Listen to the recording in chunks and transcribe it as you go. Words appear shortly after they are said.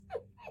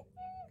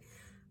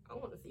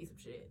you some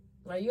shit.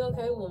 Are you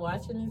okay with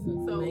watching this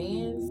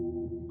man's?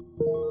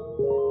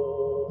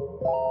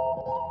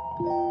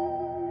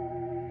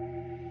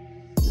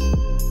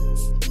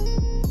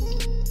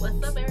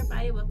 What's up,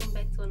 everybody? Welcome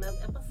back to another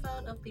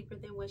episode of Deeper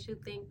Than What You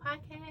Think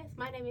podcast.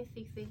 My name is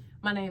Cece.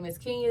 My name is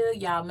Keenya.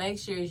 Y'all make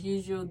sure, as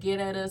usual, get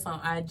at us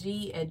on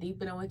IG at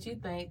Deeper Than What You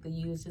Think. The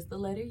U is just the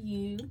letter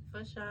U.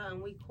 For sure.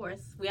 And we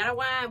got our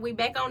wine. We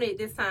back on it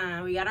this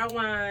time. We got our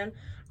wine.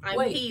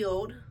 I'm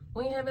healed.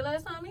 We didn't have it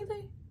last time either?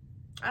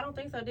 I don't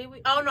think so, did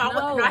we? Oh, no.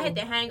 I had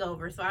the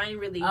hangover, so I ain't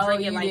really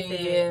drink it like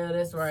that. Yeah,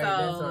 that's right. So,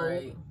 that's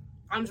right.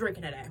 I'm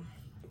drinking today.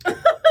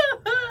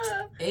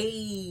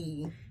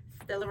 Hey.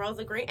 Stella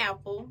Rosa Green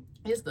Apple.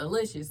 It's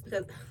delicious.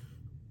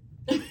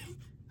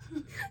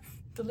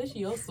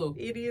 Delicioso.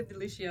 It is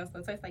delicioso.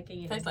 It tastes like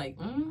candy. Tastes like,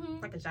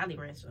 like a Jolly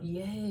Rancher.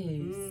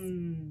 Yes.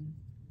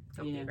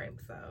 Yeah. Great,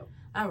 so.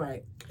 All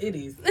right. It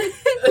is.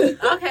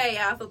 Okay,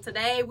 y'all. So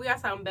today we are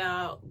talking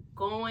about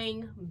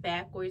going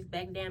backwards,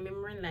 back down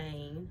memory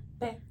lane.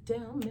 Back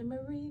down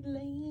memory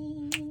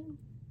lane.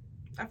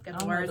 I forgot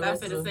the words. I was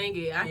finna sing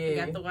it. I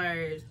forgot the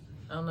words.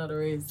 I don't know the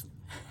rest.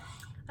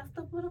 I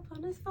stumbled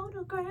upon this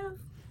photograph.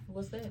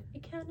 What's that?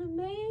 It kind of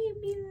made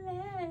me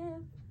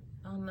laugh.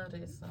 I don't know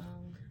that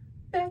song.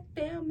 Back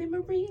down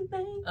memory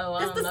lane. Oh,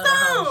 that's I don't the know song.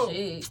 The whole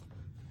shit.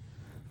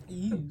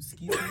 Ew,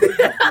 excuse me.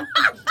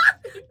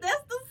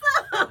 That's the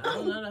song. I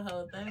don't know the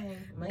whole thing.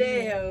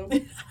 Damn.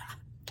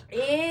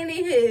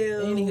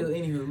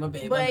 Anywho, my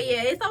bad. But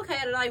yeah, it's okay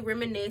to like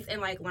reminisce and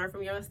like learn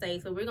from your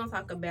mistakes. So we're gonna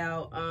talk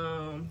about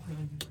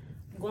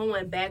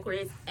going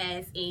backwards,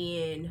 as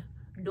in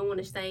doing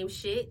the same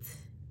shit,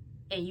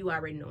 and you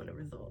already knowing the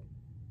result.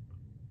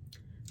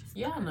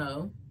 Y'all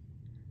know.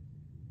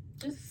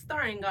 Just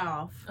starting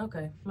off.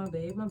 Okay, my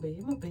bad.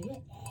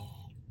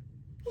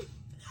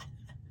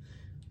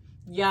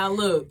 Y'all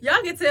look.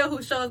 Y'all can tell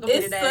who show's gonna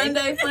be today. It's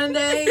Sunday fun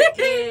day,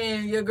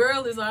 and your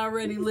girl is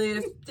already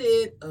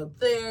lifted up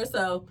there.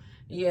 So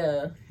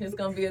yeah, it's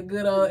gonna be a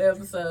good old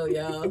episode,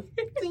 y'all.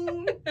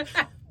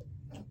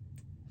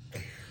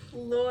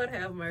 Lord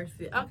have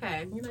mercy.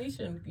 Okay. You know you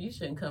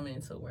shouldn't come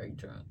into work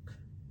drunk.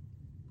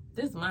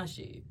 This is my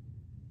shit.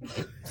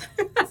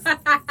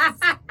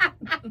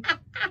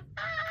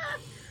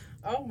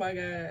 Oh my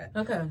God.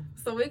 Okay.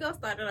 So we're gonna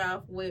start it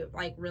off with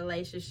like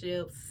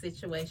relationships,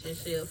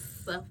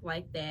 situationships, stuff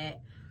like that.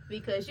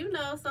 Because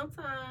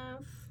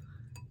sometimes,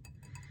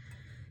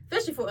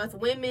 especially for us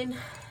women,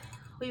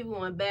 we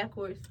going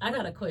backwards. I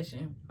got a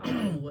question. Oh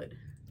Lord.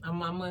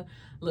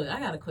 Look, I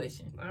got a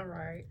question. All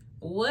right.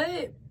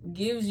 What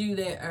gives you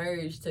that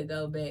urge to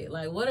go back?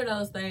 Like, what are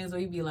those things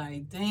where you be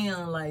like,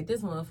 damn, like,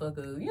 this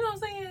motherfucker, you know what I'm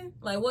saying?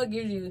 Like, what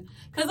gives you...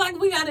 Because, like,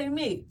 we got to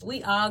admit,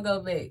 we all go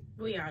back.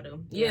 We all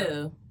do.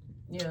 Yeah.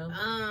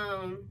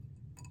 I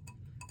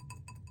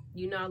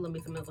love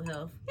me some mental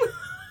health.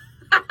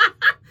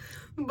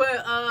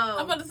 But,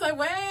 I'm about to say,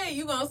 wait,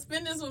 you gonna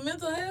spend this with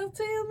mental health?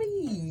 Tell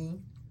me.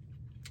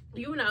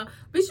 But a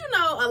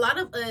lot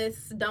of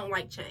us don't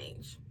like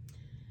change.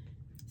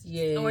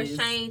 Yes. Or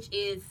change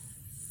is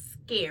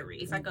scary.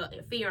 It's like a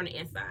fear on the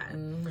inside.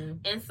 Mm-hmm.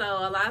 And so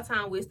a lot of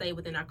times we'll stay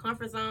within our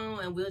comfort zone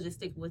and we'll just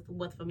stick with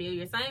what's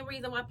familiar. Same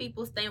reason why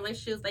people stay in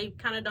relationships. They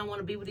kind of don't want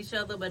to be with each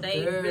other, but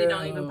they really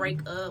don't even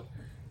break up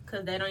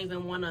because they don't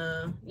even want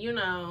to,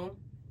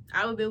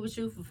 I would be with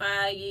you for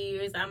 5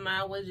 years. I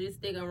might as well just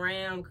stick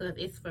around because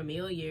it's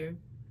familiar.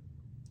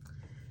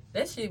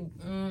 That shit,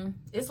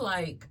 it's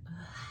like,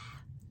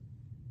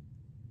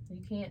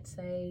 you can't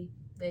say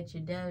that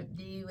you don't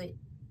do it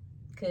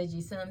because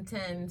you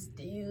sometimes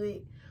do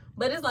it.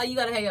 But it's like you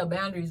gotta have your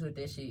boundaries with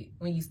that shit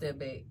when you step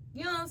back.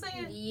 You know what I'm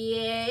saying?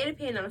 Yeah, it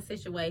depends on the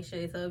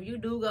situation. So if you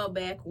do go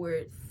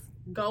backwards,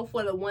 go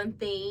for the one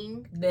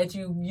thing that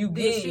you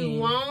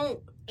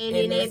want, and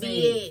then that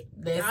be it.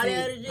 That's all it.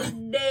 that is just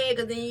dead,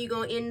 because then you're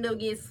gonna end up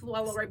getting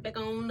swallowed right back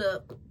on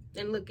up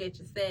and look at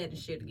your sad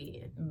shit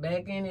again.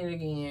 Back in it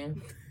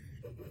again.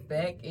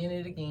 I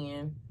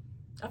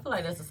feel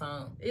like that's a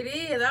song. It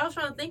is. I was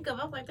trying to think of.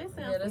 I was like, that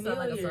sounds that familiar. Sounds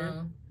like a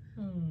song.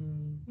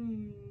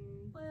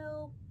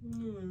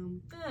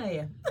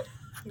 Yeah.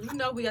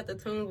 We got the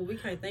tune, but we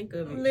can't think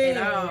of it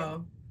at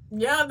all.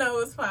 Y'all know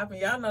it's popping.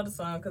 Y'all know the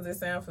song because it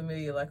sounds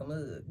familiar like a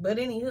mug. But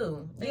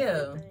anywho,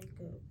 yeah.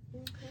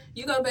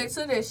 You go back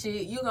to that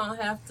shit, you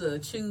gonna have to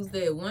choose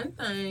that one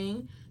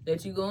thing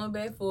that you going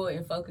back for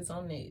and focus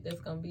on that.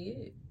 That's gonna be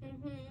it.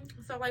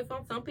 So like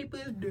some people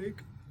it's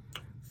dick.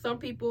 Some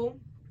people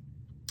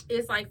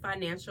it's like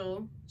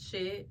financial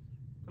shit.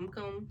 I'm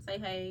gonna come say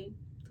hey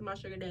to my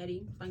sugar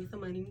daddy, so I get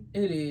some money.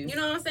 It is. You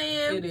know what I'm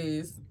saying? It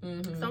is.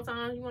 Mm-hmm.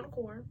 Sometimes you want a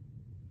car.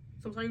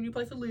 Sometimes you need a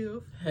place to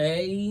live.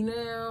 Hey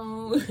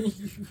now.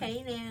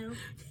 Hey now.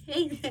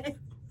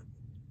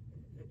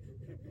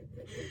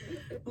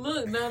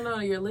 Look, no,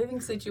 your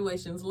living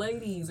situations,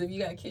 ladies, if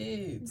you got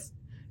kids.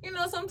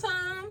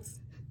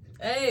 Sometimes,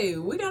 hey,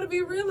 we gotta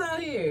be real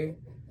out here.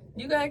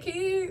 You got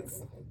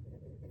kids?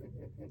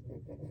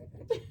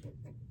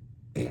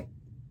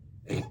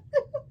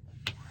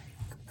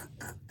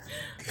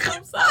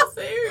 I'm so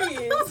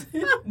serious.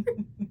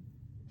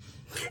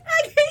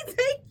 I can't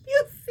take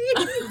you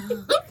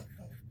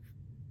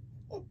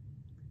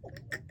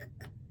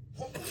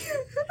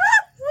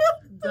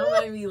Don't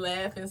make me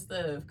laugh and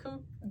stuff.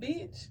 Come,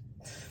 bitch.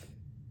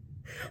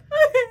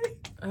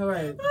 All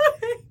right.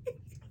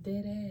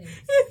 Dead ass.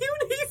 If you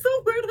need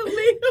somewhere to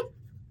live,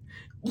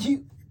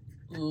 You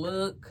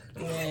look,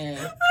 man.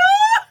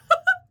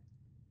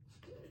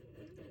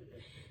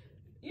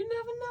 You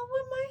never know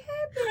what might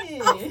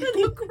happen. I'm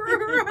gonna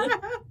cry.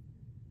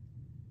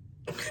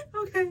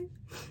 Okay.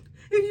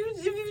 If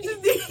you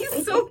just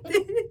need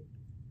something,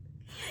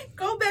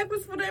 go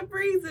backwards for that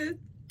reason.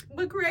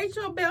 But create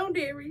your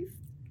boundaries.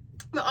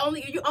 But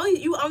you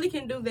only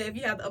can do that if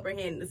you have the upper hand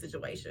in the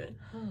situation.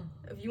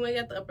 If you ain't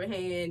got the upper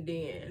hand,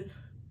 then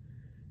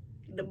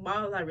the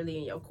ball's not really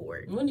in your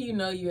court. When do you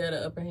know you had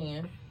an upper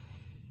hand?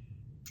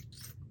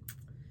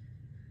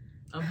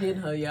 I'm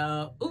hitting her,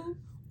 y'all. Ooh,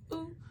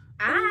 ooh.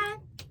 I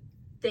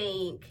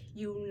think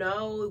you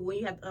know when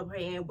you have the upper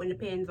hand when it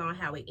depends on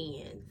how it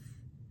ends.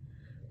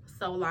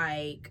 So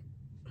like,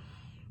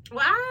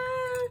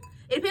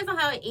 it depends on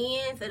how it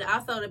ends. It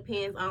also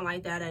depends on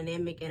like that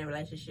dynamic in a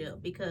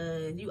relationship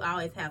because you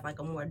always have like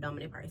a more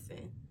dominant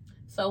person.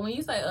 So when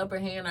you say upper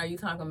hand, are you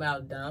talking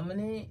about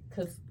dominant?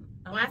 Because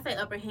when I say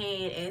upper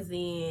hand, as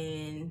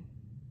in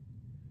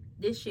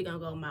this shit gonna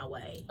go my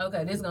way.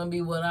 Okay, this gonna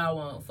be what I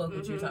want. Fuck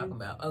what you're talking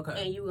about.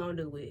 Okay. And you gonna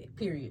do it.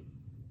 Period.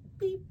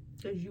 Beep.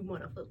 Because you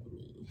wanna fuck with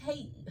me.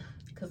 Hey.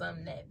 Because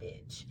I'm that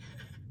bitch.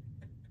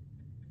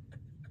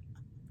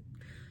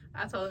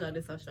 I told her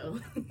this is her show.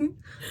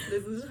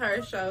 This is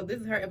her show.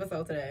 This is her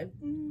episode today.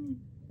 I'm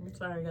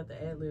sorry I got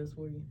the ad-libs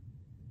for you.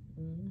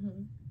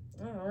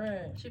 Mm-hmm. All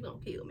right. She gonna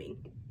kill me.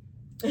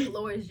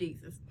 Lord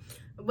Jesus.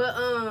 But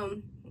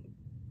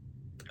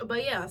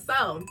yeah,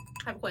 so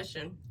I have a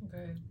question.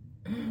 Okay.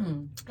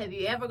 Have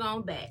you ever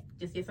gone back?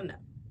 Just yes or no?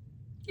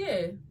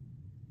 Yeah.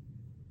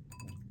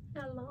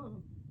 How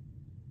long?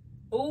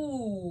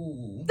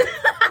 Ooh.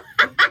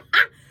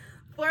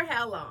 For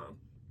how long?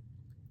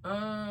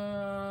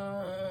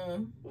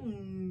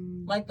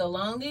 Like the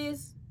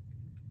longest?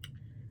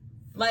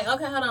 Like,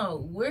 okay, hold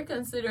on. We're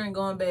considering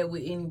going back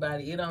with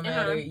anybody. It don't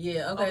matter.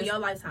 Yeah, okay. Over your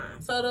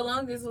lifetime. So the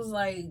longest was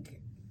like,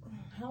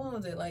 how long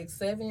was it? Like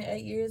 7,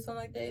 8 years,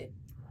 something like that?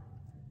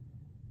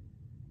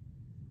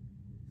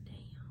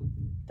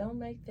 Don't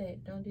make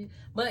that. Don't do.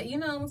 But you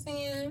know what I'm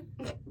saying?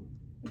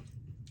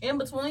 In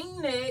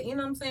between that, you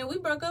know what I'm saying? We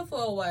broke up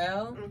for a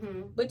while.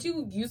 Mm-hmm. But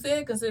you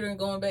said considering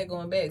going back.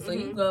 So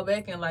you can go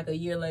back in like a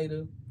year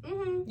later.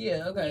 Mm-hmm.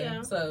 Yeah, okay.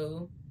 Yeah.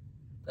 So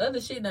other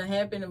shit done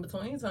happened in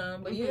between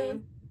time. But yeah.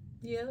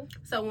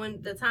 So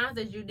when the times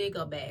that you did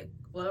go back,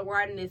 well,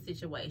 right in this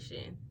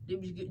situation,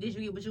 did you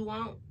get what you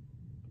want?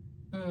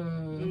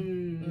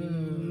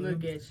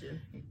 Look at you.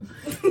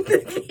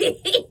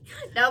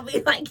 Don't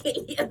be like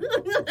Keenya.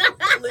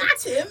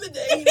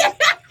 Intimidating.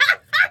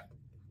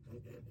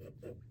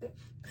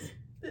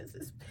 This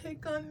is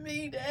pick on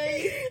me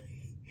day.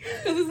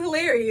 Because it's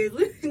hilarious.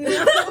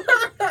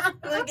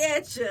 Look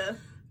at you.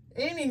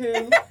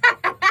 Anywho.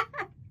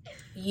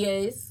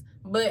 Yes,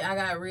 but I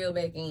got real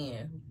back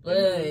in.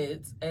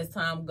 But as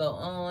time go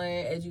on,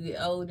 as you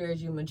get older,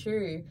 as you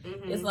mature,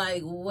 it's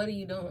like, what are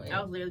you doing? I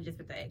was literally just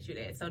about to ask you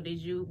that. So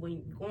did you,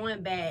 when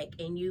going back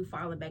and you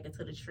falling back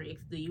into the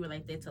tricks, do you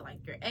relate that to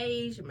like your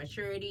age, your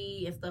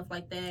maturity, and stuff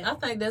like that? I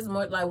think that's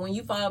more like when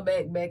you fall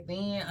back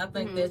then, I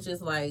think that's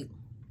just like,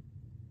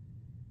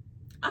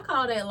 I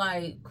call that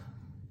like,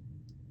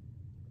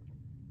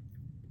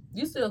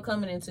 you still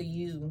coming into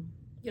you.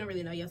 You don't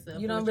really know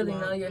yourself. You don't really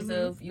know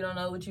yourself. You don't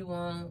know what you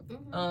want.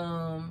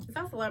 It's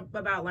also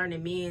about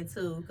learning men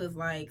too, because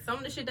like some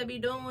of the shit they be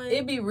doing,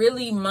 it be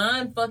really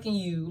mind fucking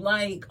you.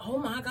 Like, oh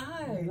my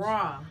god,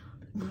 raw,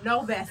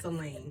 no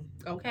Vaseline,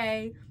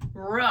 okay,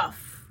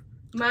 rough,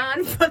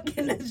 mind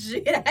fucking the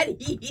shit out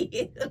of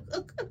you.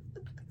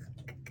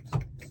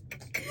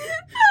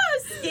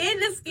 Skin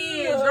to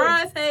skin,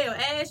 dry as hell,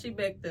 ashy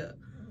back there,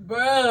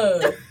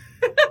 bruh.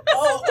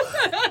 Oh.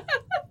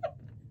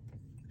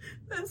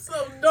 That's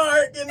so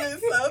dark and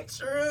it's so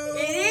true.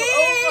 It is.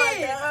 Oh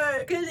my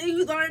god. Because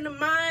you learn the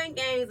mind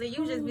games and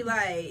you just be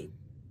like,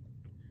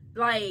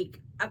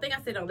 I think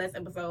I said on last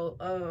episode,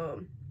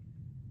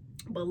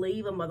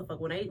 believe a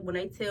motherfucker. When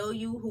they tell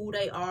you who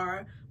they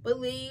are,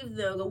 believe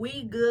them.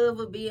 We good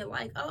for being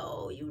like,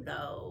 oh, you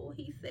know,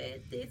 he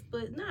said this,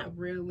 but not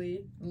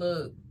really.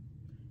 Look,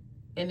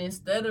 and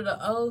instead of the,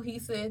 oh, he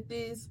said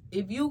this,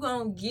 if you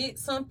gonna get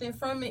something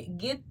from it,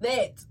 get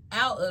that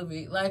out of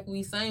it. Like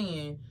we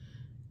saying.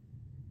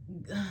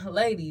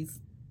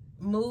 Ladies,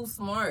 move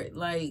smart.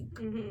 Like,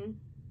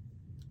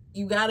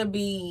 you gotta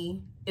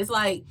be, it's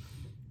like,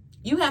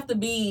 you have to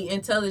be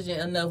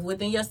intelligent enough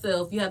within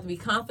yourself. You have to be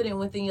confident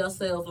within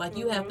yourself. Like,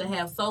 you have to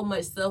have so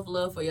much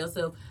self-love for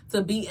yourself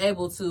to be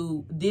able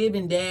to dib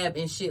and dab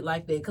and shit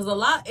like that. Because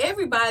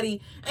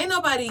ain't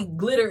nobody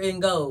glitter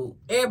and gold.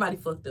 Everybody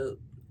fucked up.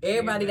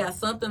 Everybody got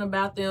something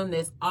about them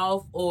that's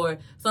off or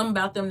something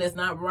about them that's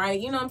not right.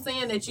 You know what I'm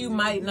saying? That you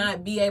might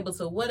not be able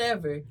to,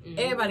 whatever.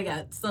 Everybody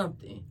got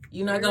something.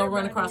 You're not going to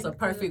run across a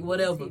perfect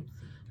whatever.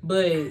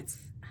 But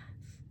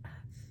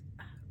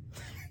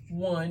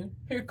 1.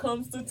 Here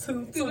comes the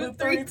 2 to the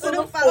 3 to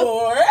the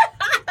 4.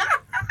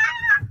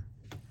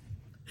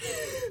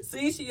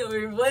 See, she over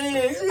here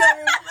playing. She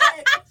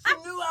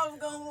knew I was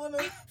gonna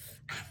wanna.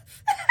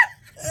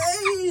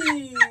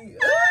 Hey.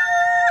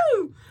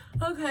 Ooh.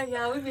 Okay,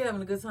 y'all, we be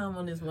having a good time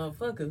on this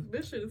motherfucker.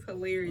 This shit is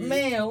hilarious.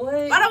 Man, what?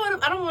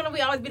 I don't want to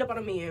be always beat up on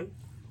a man.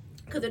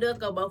 Because it does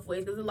go both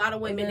ways. There's a lot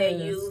of women that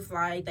use,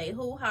 like, they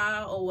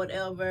hoo-ha or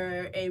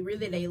whatever, and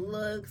really they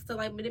looks to,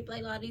 like,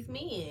 manipulate all these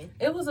men.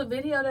 It was a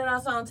video that I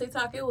saw on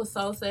TikTok. It was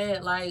so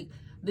sad. Like,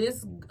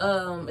 this,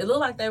 it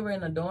looked like they were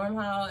in a dorm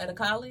hall at a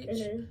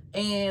college.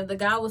 And the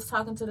guy was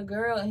talking to the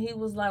girl, and he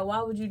was like,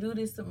 why would you do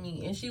this to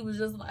me? And she was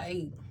just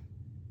like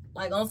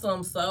on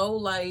some soul,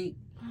 like,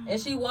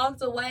 and she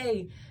walked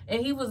away.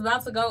 And he was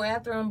about to go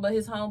after him, but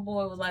his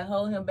homeboy was, like,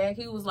 holding him back.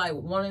 He was, like,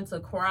 wanting to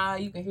cry.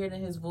 You can hear it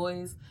in his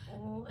voice.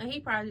 And he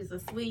probably just a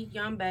sweet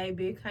young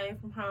baby, came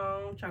from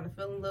home, trying to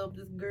fall in love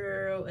with this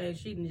girl, and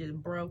she just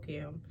broke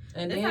him.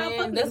 And that's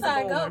how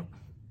it go.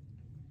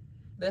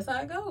 That's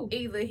how it go.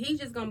 Either he's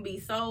just gonna be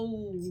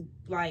so,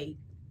 like,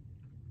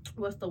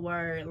 what's the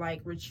word,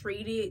 like,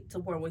 retreated to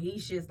where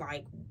he's just,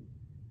 like,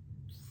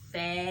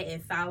 sad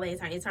and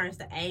silent, and it turns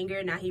to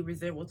anger. Now he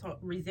resentful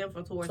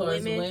towards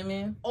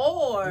women.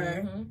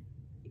 Or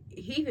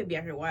he could be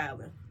out here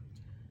wilding.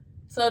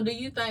 So do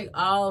you think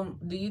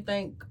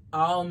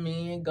all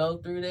men go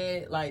through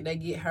that? Like, they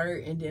get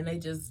hurt and then they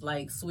just,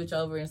 like, switch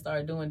over and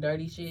start doing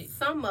dirty shit?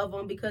 Some of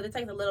them, because it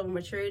takes a level of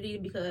maturity.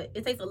 Because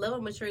it takes a level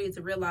of maturity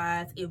to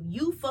realize if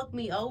you fuck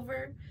me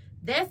over,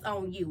 that's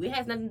on you. It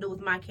has nothing to do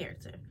with my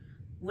character.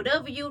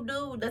 Whatever you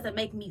do doesn't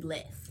make me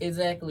less.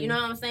 Exactly. You know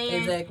what I'm saying?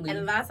 Exactly. And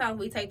a lot of times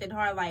we take that to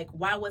heart, like,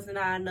 why wasn't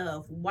I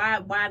enough? Why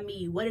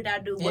me? What did I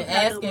do? What did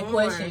I do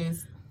more?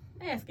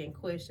 Asking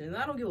questions.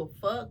 I don't give a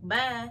fuck.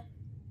 Bye.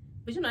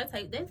 But you know, that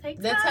take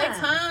time.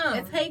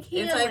 That take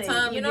healing. It takes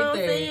time. You know what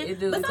I'm saying? It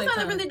do. But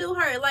sometimes it really do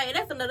hurt. Like,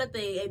 that's another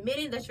thing.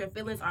 Admitting that your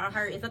feelings are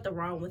hurt, there's nothing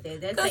wrong with it.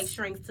 That takes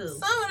strength too.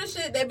 Some of the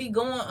shit that be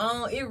going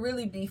on, it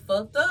really be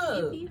fucked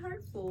up. It be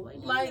hurtful.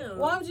 Like,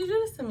 why would you do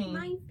this to me?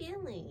 My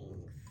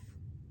feelings.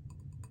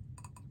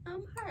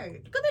 I'm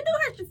hurt. Because they do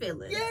hurt your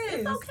feelings. Yes.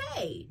 It's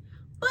okay.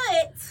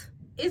 But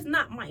it's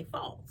not my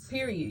fault.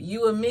 Period.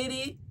 You admit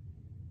it.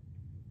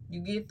 You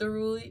get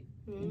through it.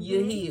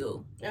 You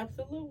heal.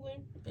 Absolutely.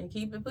 And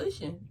keep it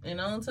pushing. And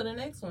on to the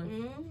next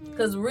one.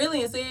 Because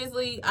really and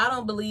seriously, I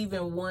don't believe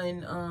in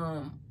one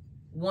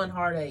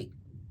heartache.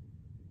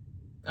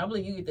 I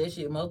believe you get that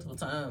shit multiple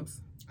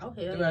times. Oh,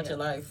 hell throughout your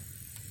life.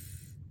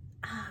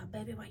 Ah,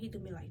 baby, why you do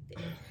me like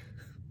that?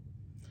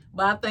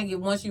 But I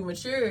think once you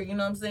mature, you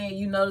know what I'm saying,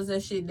 you notice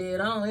that shit dead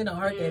on, it don't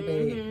hurt that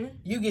bad.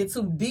 You get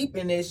too deep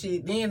in that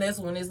shit, then that's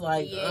when it's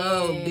like,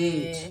 oh,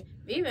 bitch.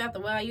 Even after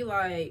a while, you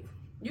kind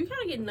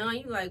of get numb.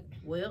 You like,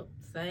 well,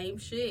 same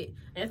shit.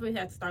 And that's when you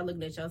have to start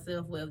looking at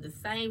yourself. Well, if the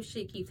same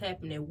shit keeps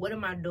happening, what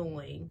am I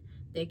doing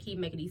that keep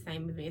making these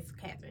same events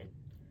happen?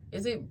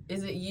 Is it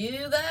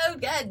you though?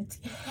 God.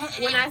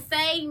 When I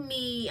say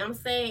me, I'm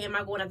saying, am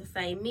I going after the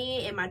same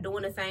men? Am I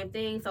doing the same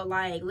thing? So,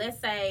 like, let's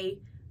say,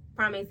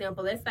 prime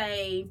example, let's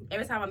say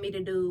every time I meet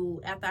a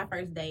dude after our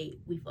first date,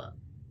 we fuck,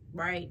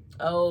 right?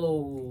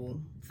 Oh.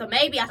 So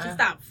maybe I should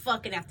stop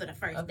fucking after the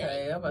first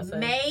date. I'm about to say.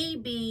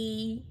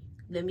 Maybe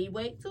let me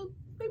wait till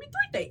maybe 3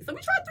 dates. Let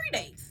me try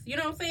 3 dates. You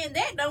know what I'm saying?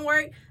 That don't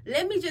work.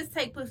 Let me just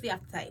take pussy off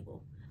the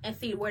table and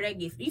see where that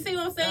gets. You see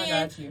what I'm saying?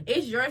 I got you.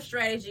 It's your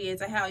strategy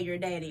into how you're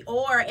dating.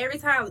 Or every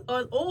time,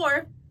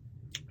 or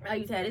I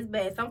used to have this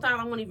bad. Sometimes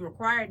I won't even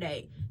require a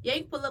date. Yeah,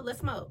 you can pull up, let's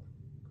smoke.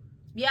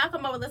 Yeah, I'll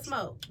come over, let's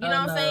smoke. You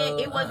know what I'm saying?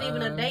 It wasn't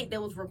even a date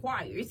that was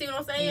required. You see what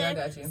I'm saying? Yeah, I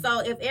got you. So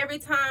if every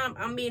time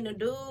I'm meeting a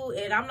dude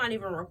and I'm not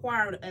even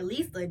requiring at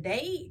least a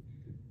date,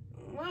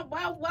 why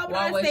would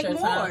I expect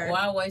more?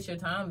 Why waste your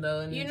time though?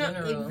 In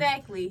general,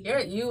 exactly.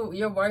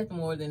 You're worth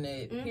more than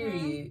that.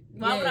 Period.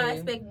 Why would I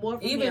expect more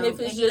from even him if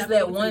it's just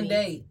that one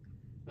date?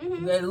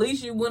 At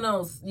least you went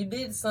on. You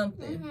did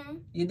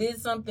something. You did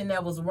something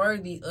that was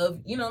worthy of.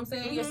 You know what I'm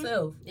saying?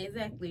 Yourself.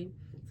 Exactly.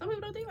 Some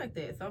people don't think like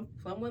that. Some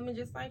women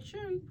just like,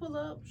 sure, you pull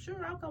up.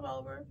 Sure, I'll come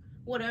over.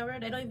 Whatever.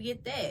 They don't even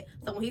get that.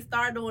 So when he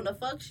started doing the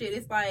fuck shit,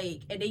 it's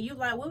like, and then you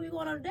like, when we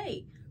going on a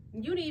date?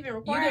 You didn't even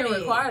require that. You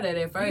didn't require that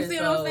at first. You see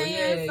what I'm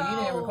saying? Yeah,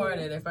 you didn't require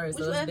that at first,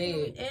 so it's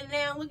dead. And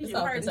now look at it's you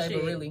off the table,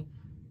 shit. really.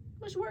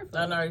 What's your word for?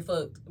 I already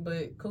fucked,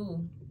 but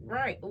cool.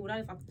 Right. Oh, that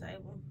is off the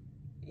table.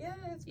 Yeah,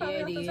 it's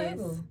probably off the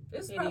table.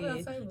 It's probably off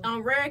the table.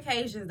 On rare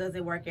occasions, does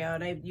it work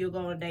out? You'll go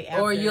on a date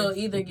after. Or you'll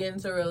either get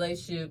into a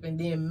relationship and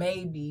then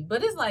maybe.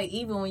 But it's like,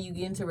 even when you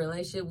get into a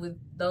relationship with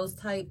those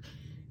type,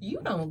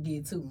 you don't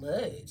get too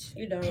much.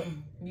 You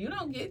don't. You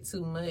don't get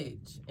too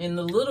much. And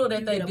the little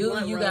that they do,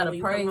 you gotta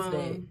praise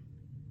that.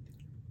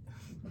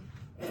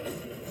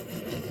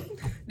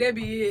 That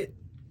be it.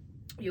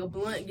 Your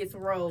blunt gets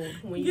rolled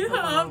when you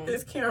come off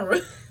this camera.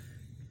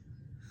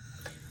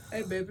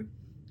 Hey, baby.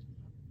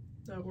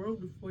 I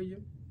rolled it for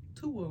you.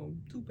 2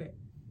 pack.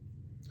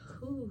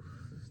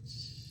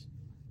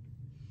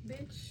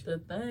 Bitch. The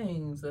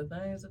things.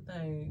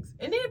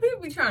 And then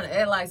people be trying to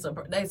act like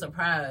they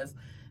surprised.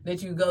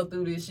 that you go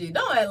through this shit.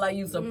 Don't act like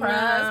you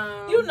surprised.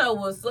 No. You know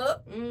what's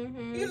up.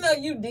 Mm-hmm. You know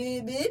you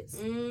did this.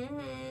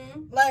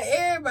 Mm-hmm. Like,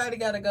 everybody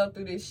got to go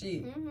through this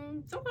shit. Mm-hmm.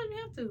 Sometimes you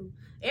have to.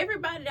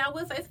 Everybody, I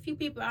will say, it's a few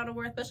people out in the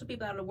world, special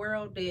people out in the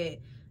world, that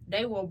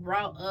they were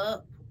brought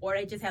up, or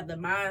they just have the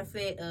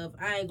mindset of,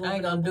 I ain't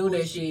gonna do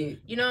that shit.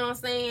 You know what I'm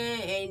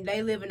saying? And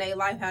they living their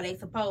life how they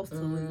supposed to.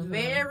 Mm-hmm. It's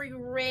very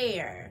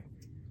rare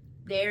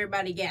that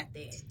everybody got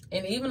that.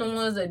 And even the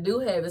ones that do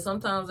have it,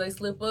 sometimes they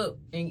slip up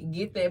and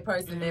get that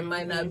person that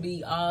might not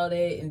be all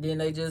that, and then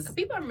they just...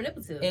 People are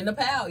manipulative. In the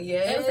power,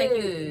 yes. They'll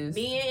take you,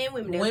 men and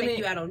women, they'll take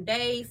you out on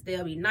dates,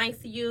 they'll be nice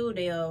to you,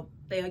 they'll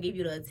give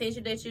you the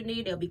attention that you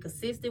need, they'll be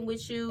consistent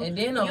with you. And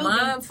then they'll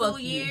mind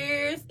fuck you. 2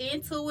 years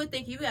into it,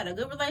 think you got a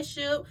good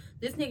relationship,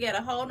 this nigga got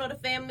a whole nother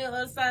family on the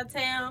other side of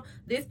town,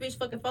 this bitch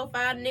fucking 4-5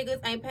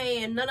 niggas ain't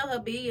paying none of her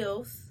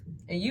bills.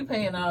 And you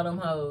paying all them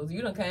hoes.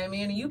 You done came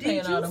in and you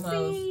paying all them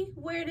hoes. Did you see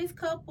where this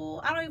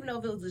couple, I don't even know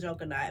if it was a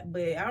joke or not,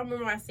 but I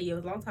remember I see it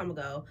was a long time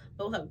ago,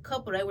 but it was like a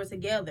couple, they were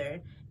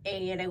together,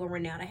 and they were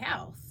renting out a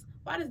house.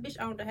 Why this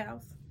bitch owned the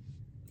house?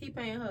 He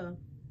paying her.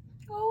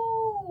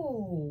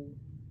 Oh.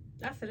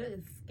 I said, it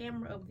is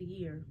scammer of the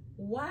year.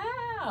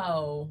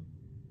 Wow.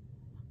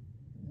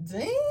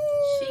 Damn.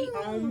 She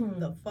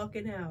owned the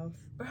fucking house.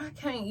 Bro, I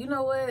can't, you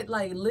know what?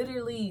 Like,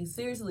 literally,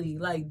 seriously,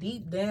 like,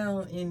 deep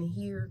down in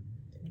here,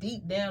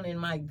 deep down in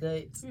my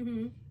guts,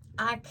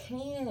 I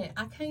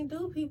can't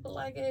do people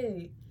like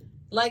that.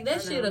 Like,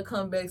 that shit'll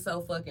come back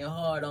so fucking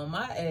hard on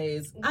my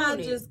ass. I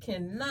just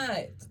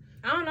cannot.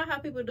 I don't know how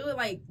people do it.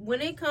 Like,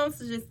 when it comes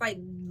to just, like,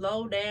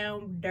 low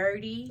down,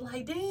 dirty.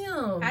 Like,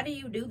 damn. How do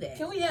you do that?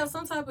 Can we have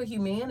some type of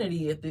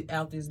humanity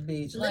out this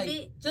bitch? Little like,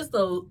 bit. Just a...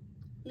 Little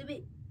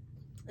bit.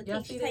 A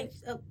y'all see that?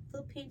 A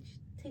little pinch.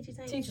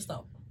 Tincture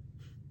salt.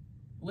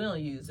 We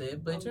don't use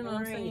it, but you know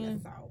what I'm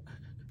saying?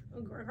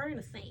 A grain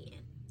of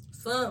sand.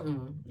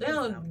 Something. They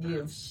don't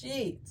give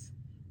shit.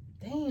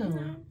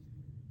 Damn.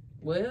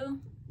 Well,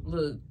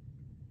 look.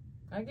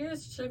 I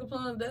guess Sugar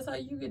Plum, that's how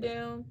you get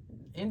down.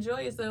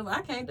 Enjoy yourself.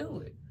 I can't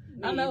do it.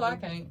 I know I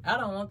can't. I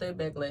don't want that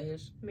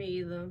backlash. Me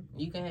either.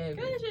 You can have it.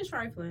 It's just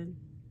trifling.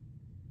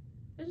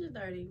 It's just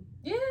dirty.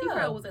 Yeah. He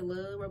probably was in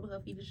love, rubbing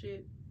her feet and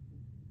shit.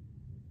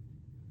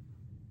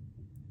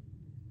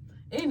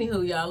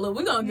 Anywho, y'all, look,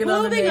 we're going to get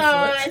on the next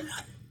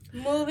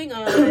one. Moving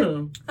on.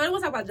 So I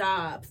want to talk about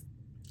jobs.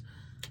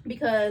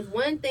 Because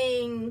one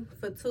thing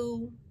for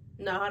two,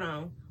 no, hold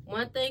on.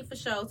 One thing for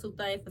sure, two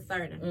things for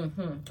certain.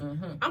 I'm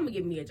going to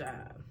give me a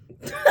job.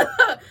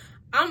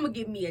 I'm going to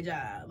give me a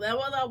job. Whether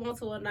I want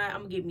to or not,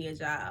 I'm going to give me a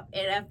job.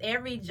 And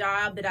every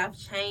job that I've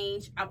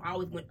changed, I've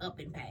always went up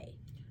in pay.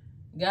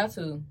 Got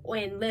to. Or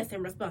in less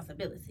in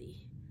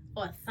responsibility.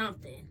 Or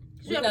something.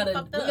 We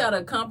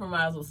gotta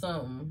compromise with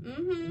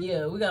something.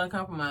 Yeah, we gotta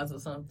compromise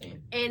with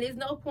something. And there's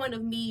no point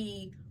of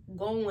me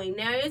going.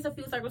 Now, there's a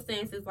few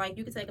circumstances, like,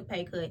 you can take a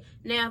pay cut.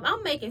 Now, if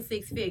I'm making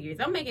 6 figures,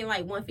 I'm making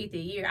like $150 a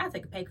year, I'll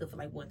take a pay cut for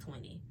like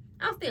 $120.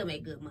 I'll still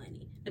make good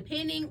money,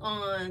 depending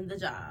on the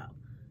job.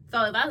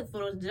 So,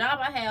 for the job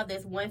I have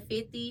that's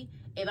 $150,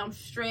 if I'm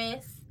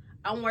stressed,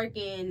 I'm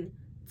working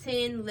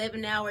 10,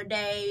 11-hour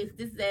days,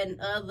 this, that, and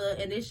other,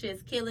 and this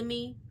shit's killing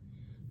me,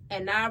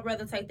 and I'd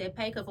rather take that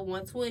pay cut for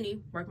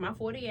 $120, work my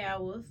 40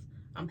 hours,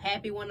 I'm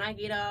happy when I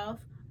get off,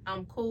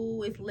 I'm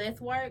cool, it's less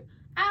work,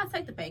 I'll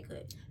take the pay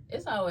cut.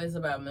 It's always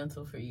about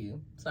mental for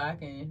you, so I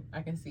can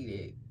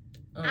see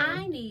that.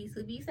 I need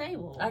to be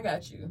stable. I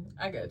got you.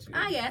 I got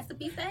to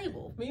be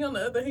stable. Me, on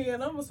the other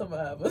hand, I'm a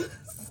survivor.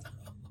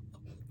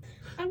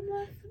 I'm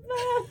not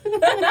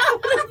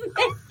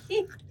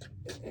surviving.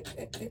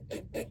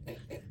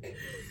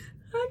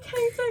 I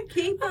can't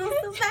keep on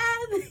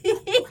surviving.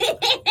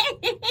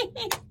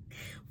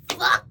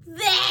 Fuck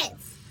that.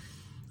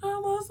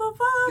 I'm a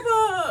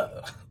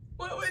survivor.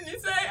 What would you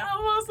say?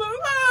 I'm a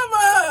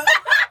survivor.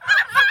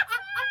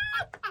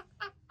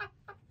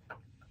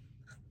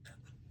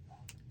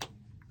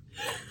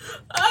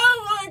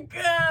 Oh my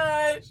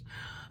gosh.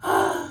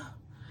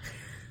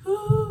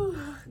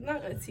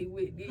 Not Auntie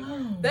Whitney.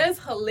 That's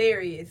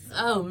hilarious.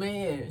 Oh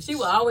man, she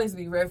will always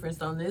be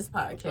referenced on this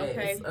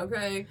podcast.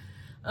 Okay.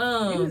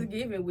 You was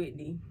giving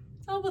Whitney.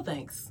 Oh well,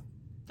 thanks.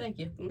 Thank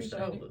you. Appreciate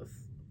it.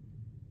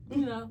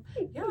 You know,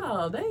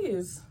 y'all, they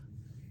is.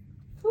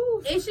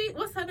 Whew. Is she?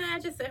 What's her name? I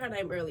just said her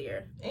name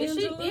earlier.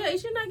 Angela?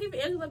 Is she not giving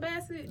Angela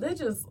Bassett? They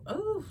just.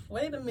 Oh,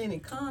 wait a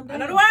minute. Calm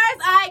down. I know the words.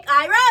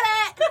 I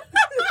wrote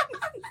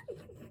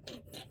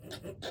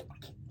it.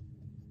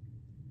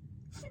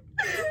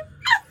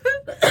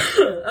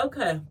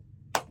 Okay.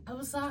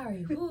 I'm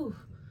sorry.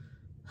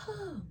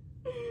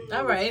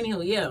 All right.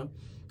 Anyway, yeah.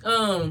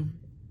 I'm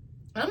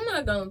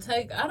not gonna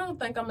take. I don't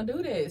think I'm gonna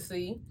do that.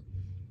 See.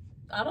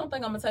 I don't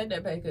think I'm gonna take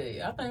that pay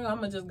cut. I think I'm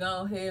gonna just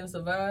go ahead and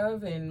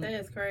survive and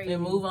that's crazy.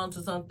 And move on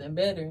to something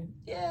better.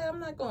 Yeah, I'm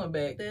not going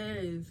back. That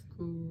is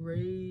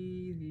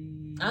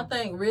crazy. I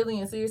think really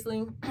and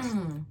seriously,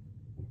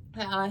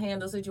 how I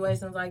handle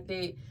situations like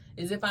that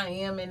is if I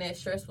am in that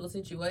stressful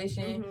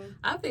situation,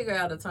 I figure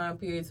out a time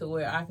period to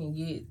where I can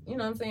get, you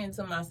know what I'm saying,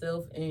 to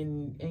myself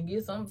and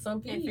get some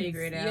peace. And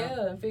figure it out.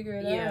 Yeah, and figure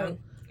it out.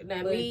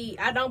 Now,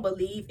 I don't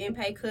believe in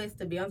pay cuts,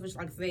 to be honest with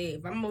you. Like I said,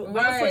 if I'm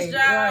gonna switch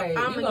job,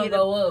 I'm gonna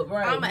go up,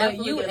 right?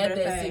 But you at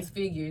that 6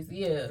 figures,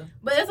 yeah.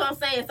 But that's what I'm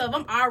saying. So if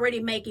I'm already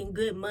making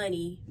good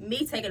money,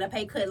 me taking a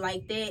pay cut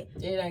like that,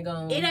 it ain't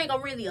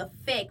gonna really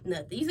affect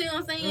nothing. You see what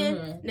I'm saying?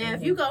 Mm-hmm. Now,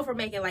 if you go from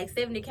making like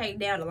 70K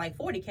down to like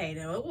 40K,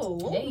 now,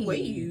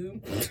 wait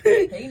you.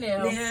 Hey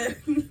now,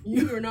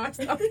 you are not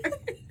sorry.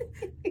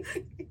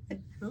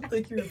 I don't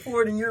think you're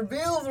affording your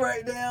bills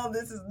right now.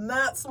 This is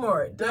not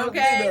smart. Don't do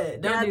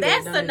that.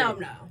 That's a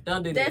no-no.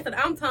 Don't do that.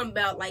 I'm talking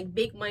about like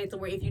big money to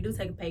where if you do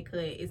take a pay cut,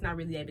 it's not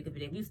really that big of a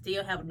deal. You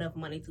still have enough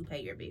money to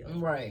pay your bills.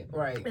 Right.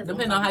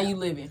 Depending on how you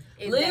living.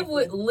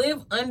 Exactly.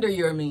 Live under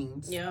your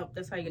means. Yep,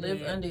 that's how you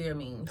live under your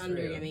means.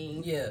 Under your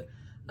means. Yeah.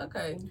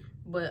 Okay.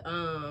 But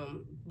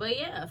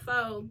yeah.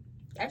 So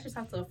I actually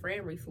talked to a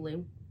friend recently.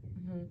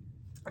 Mm-hmm.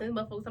 And this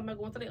motherfucker talking about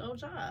going to their old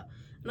job,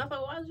 and I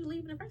thought, why did you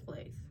leave in the first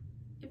place?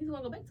 If you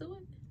want to go back to it.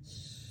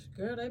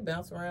 Girl, they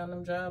bounce around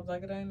them jobs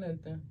like it ain't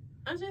nothing.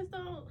 I just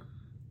don't.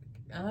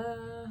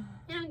 I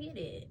don't get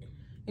it.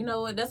 You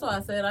know what? That's why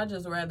I said I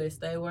just rather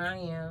stay where I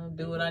am,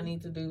 do what I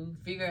need to do,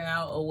 figure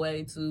out a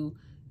way to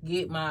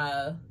get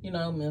my,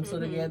 mental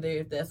together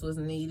if that's what's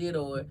needed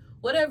or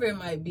whatever it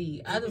might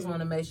be. I just want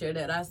to make sure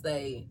that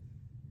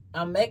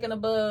I'm making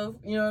above,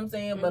 you know what I'm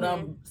saying? But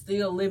I'm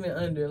still living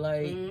under.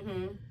 Like,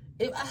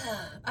 if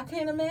I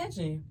can't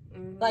imagine.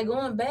 Like,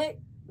 going back.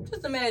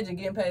 Just imagine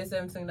getting paid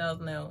 $17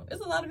 an hour.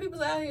 There's a lot of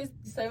people out here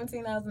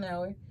 $17 an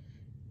hour.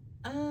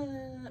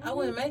 I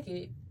wouldn't make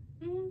it.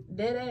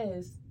 Dead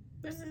ass.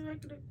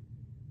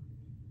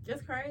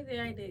 Just crazy,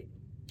 ain't it?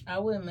 I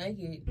wouldn't make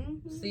it.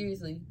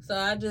 Seriously. So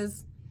I'm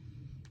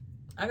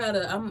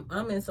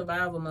in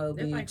survival mode.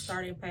 It's like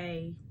starting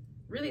pay.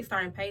 Really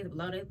starting pay is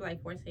below. It's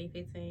like 14,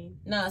 15.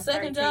 Nah,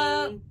 second 13.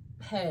 Job.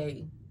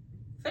 Hey.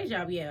 Second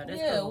job, yeah.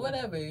 That's cool.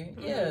 Whatever.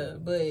 Yeah,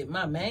 but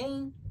my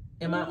main.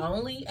 Am I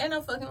only? Ain't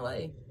no fucking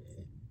way.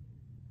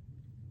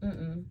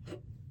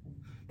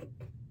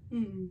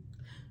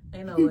 Ain't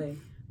no way.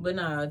 But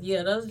nah,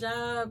 those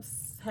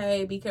jobs,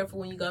 hey, be careful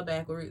when you go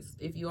backwards.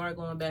 If you are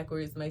going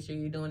backwards, make sure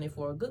you're doing it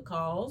for a good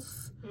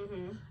cause.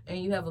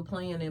 And you have a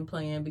plan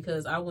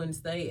because I wouldn't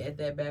stay at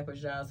that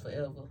backwards job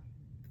forever.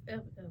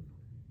 Ever.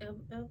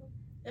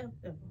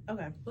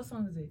 Okay. What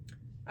song is it?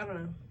 I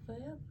don't know.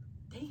 Forever?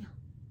 Damn.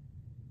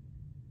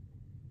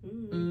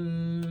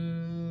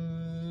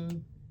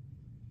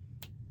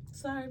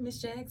 Sorry, Miss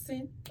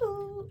Jackson.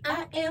 Ooh,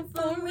 I am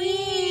for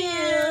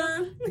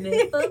real.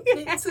 Never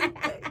been too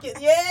back.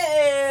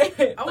 Yeah.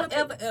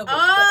 Forever.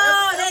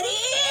 Oh, that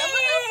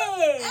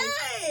is.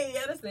 Hey,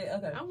 yeah, that's it.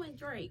 Okay. I went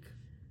Drake.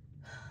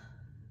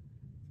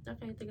 I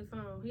can't think of a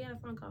song. He had a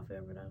song called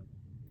Forever, though.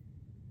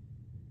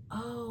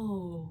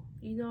 Oh.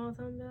 You know what I'm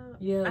talking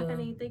about? Yeah. I can't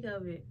even think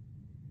of it.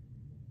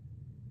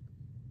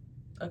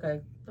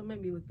 Okay. Don't make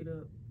me look it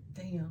up.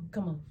 Damn.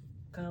 Come on.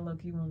 Kind of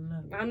look, you want to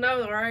know. I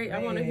know, right?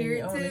 Man, I want to hear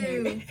it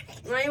too.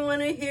 I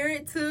want to hear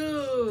it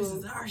too. This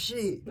is our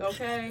shit.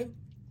 Okay.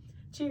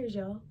 Cheers,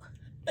 y'all.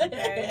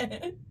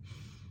 Okay.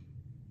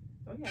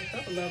 Oh, yeah, a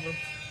couple of them.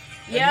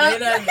 Yeah. You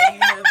got right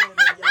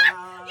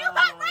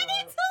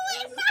into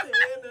it.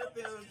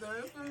 That was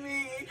done for me.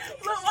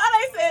 Look, why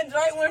they said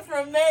Drake went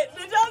from that?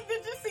 Did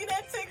you see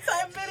that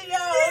TikTok video? Yeah.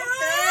 I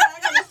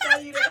gotta show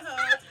you that.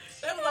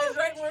 That was like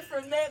Drake went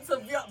from that to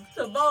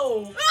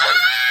Vogue.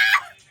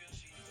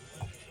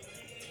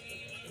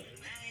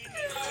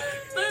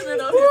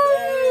 Living on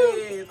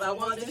his ass. I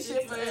want this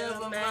shit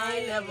forever,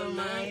 mine, never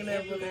mind,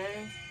 never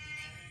mind.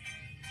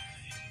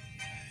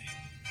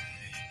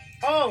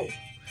 Oh.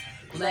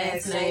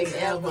 Last name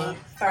ever,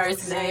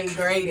 first name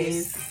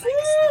greatest.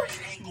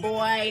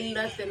 Boy,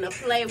 nothing to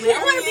play with.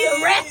 I want to be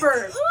a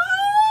rapper.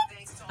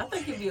 I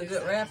think you'd be a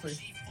good rapper. You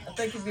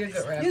think I'm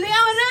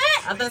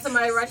that? I think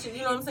somebody write you, you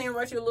know what I'm saying?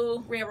 Write you a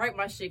little. Yeah, write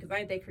my shit because I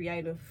ain't that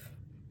creative.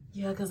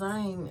 Yeah, because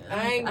I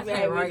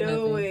can't write do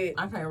nothing. it.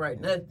 I can't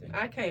write nothing.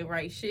 I can't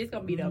write shit. It's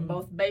going to be the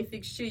most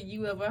basic shit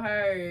you ever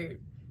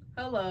heard.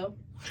 Hello.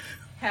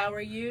 How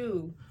are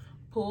you?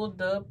 Pulled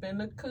up in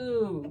the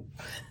coupe.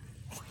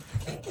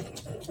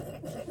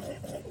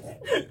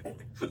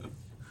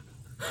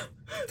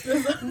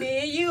 Me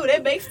and you,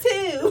 that makes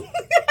two.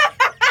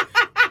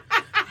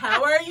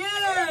 How are you?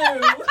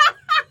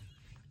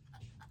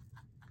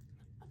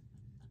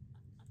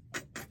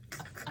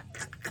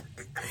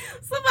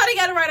 Somebody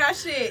gotta write our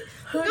shit.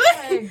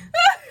 Okay.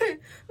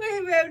 We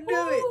ain't be able to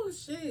do it. Oh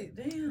shit,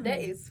 damn.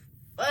 That is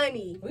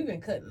funny. We've been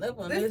cutting up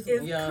on this one,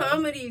 is y'all.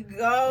 comedy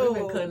gold.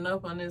 We've been cutting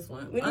up on this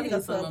one. We need to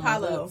go to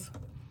Apollo.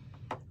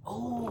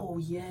 Oh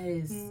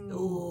yes.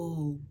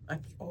 Oh.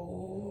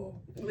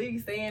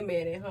 Leave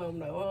Sandman at home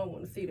though. I don't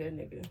want to see that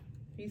nigga.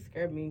 He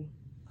scared me.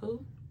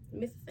 Who?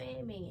 Mr.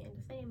 Sandman.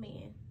 The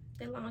Sandman.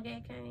 That long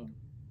ass came.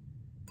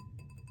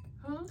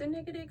 Huh? The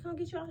nigga that come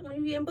get you out when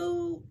you getting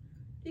booed.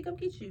 He come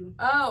get you.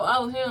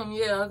 Oh, him.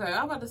 Yeah, okay.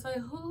 I'm about to say,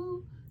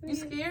 who? You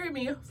scared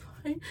me. I was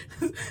like,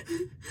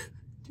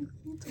 you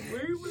need to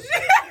worry about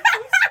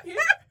it.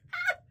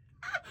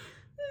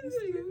 You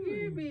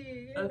scared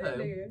me.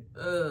 Okay.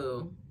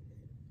 Oh,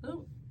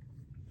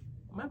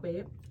 my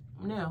bad.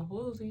 now,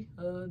 what was he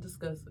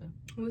discussing?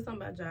 We was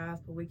talking about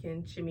jobs, but we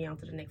can shimmy on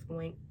to the next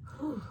point.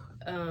 Cause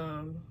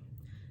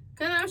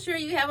I'm sure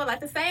you have a lot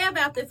to say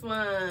about this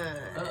one.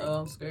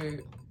 I'm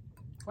scared.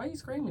 Why are you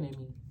screaming at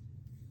me?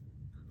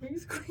 Why are you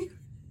screaming?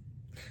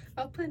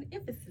 I'm putting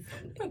emphasis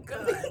on it. Oh,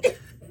 God.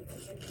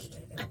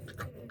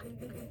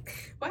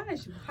 Why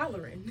is you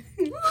hollering?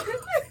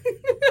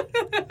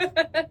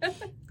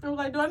 I'm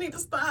like, do I need to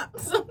stop?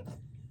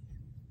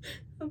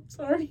 I'm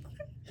sorry.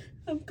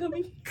 I'm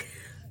coming.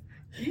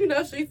 You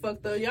know she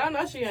fucked up. Y'all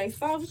know she ain't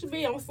soft. She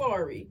be, I'm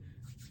sorry.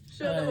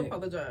 She'll never Right.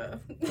 apologize.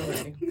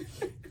 Right.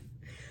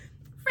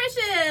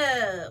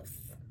 Friendships.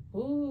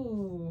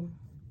 Ooh.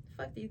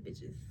 Fuck these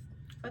bitches.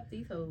 Fuck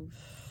these hoes.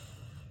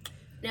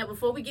 Now,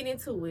 before we get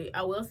into it,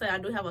 I will say I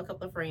do have a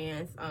couple of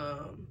friends.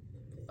 I'm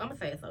gonna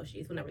say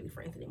associates. We're not really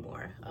friends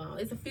anymore.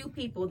 It's a few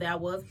people that I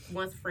was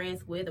once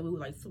friends with, and we were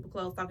like super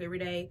close, talk every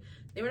day.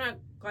 They were not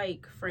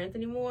like friends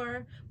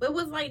anymore, but it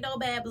was like no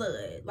bad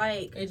blood.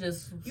 Like It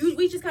just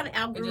we just kind of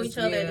outgrew each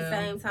other at the yeah.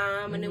 same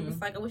time, and it Mhm. was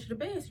like I wish you the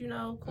best, you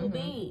know, cool Mhm.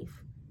 beans.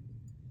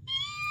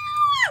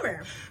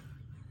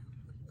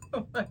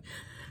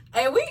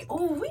 Hey, we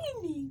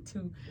need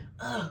to.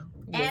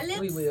 Yes, Ad-libs?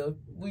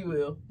 we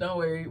will. Don't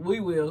worry, we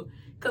will.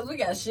 Cause we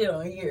got shit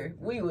on here.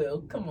 We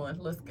will. Come on,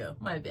 let's go.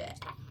 My bad.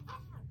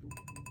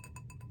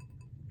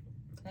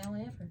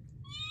 However.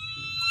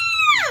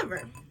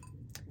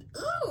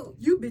 Ooh,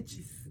 you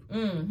bitches.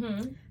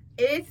 Mm-hmm.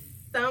 It's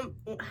some.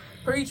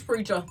 Preach,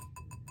 preacher.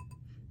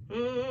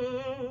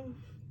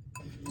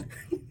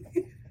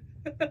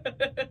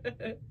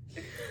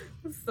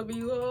 Some of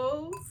you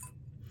hoes.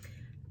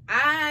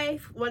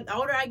 When the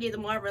older I get, the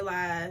more I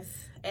realize,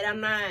 and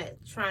I'm not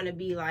trying to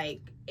be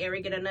like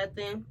arrogant or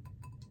nothing,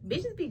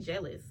 bitches be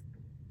jealous.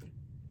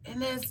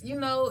 And that's,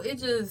 it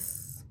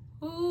just,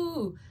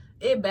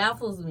 it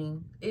baffles me.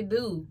 It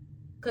do.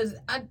 Cause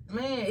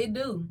it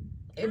do.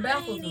 It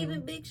baffles I ain't me.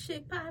 even big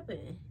shit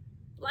popping.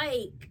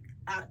 Like,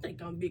 I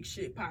think I'm big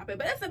shit popping,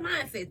 but that's a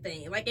mindset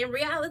thing. Like, in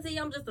reality,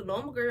 I'm just a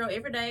normal girl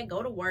every day,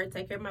 go to work,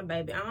 take care of my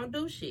baby. I don't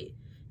do shit.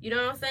 You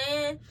know what I'm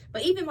saying?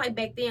 But even like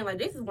back then, like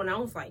this is when I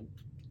was like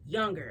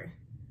younger.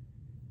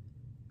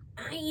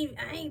 I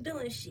ain't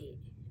doing shit.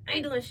 I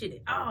ain't doing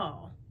shit at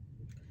all.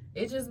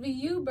 It just be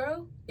you,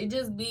 bro. It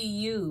just be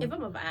you. If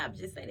I'm a vibe,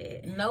 just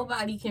say that.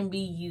 Nobody can be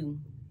you.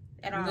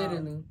 At all.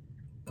 Literally.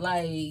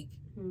 Like,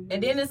 Mm-hmm.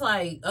 and then it's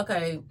like,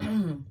 okay,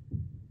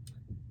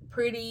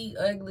 pretty,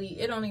 ugly,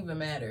 it don't even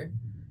matter.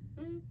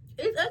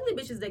 It's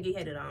ugly bitches that get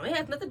hated on. It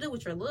has nothing to do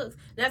with your looks.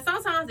 Now,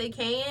 sometimes they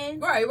can.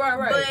 Right.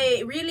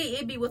 But really,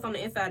 it be what's on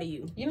the inside of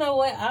you. You know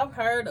what? I've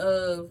heard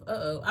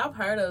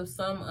of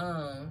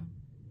some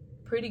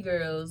pretty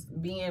girls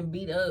being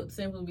beat up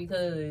simply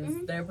because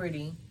they're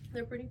pretty.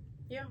 They're pretty.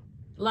 Yeah.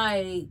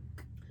 Like,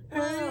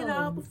 Heard it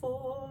all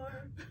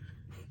before.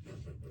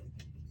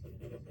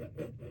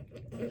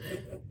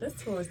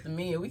 That's towards the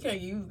men. We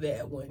can't use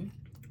that one.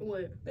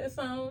 What? That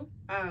song.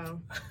 Oh.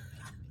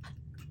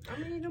 I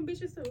mean, them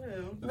bitches too.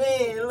 Hell.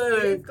 Man,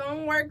 look. It's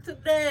gonna work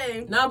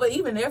today. No, but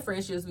even their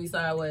friendships be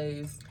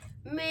sideways.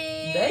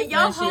 Man,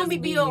 your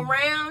homie be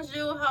around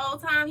you the whole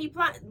time. He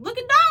plot. Look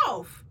at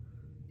Dolph.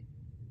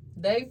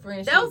 They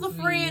friendships. That was a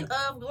friend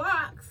of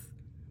Glock's,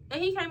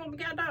 and he came up and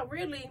got Dolph.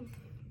 Really,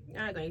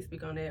 I ain't gonna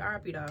speak on that.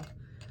 R.I.P. Dolph.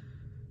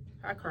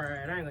 I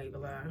cried. I ain't gonna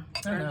even lie.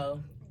 I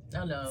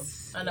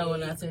know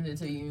when I sent it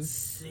to you.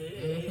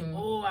 Sick. Mhm.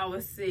 Oh, I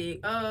was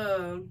sick.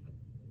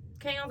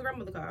 Keon's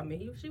grandmother called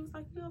me. She was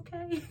like, "You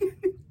okay?"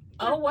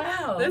 Oh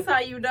wow. That's how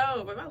you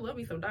know. But I love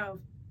me some Dolph.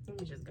 Let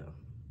me just go.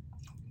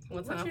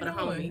 One time for the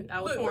doing? homie.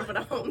 I was pouring for the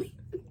homie.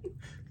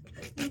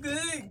 You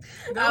good?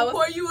 Gonna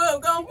pour you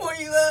up.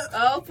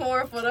 Oh,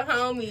 pouring for the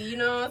homie. You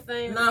know what I'm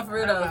saying? Nah, for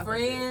real though.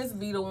 Friends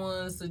be the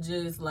ones to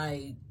just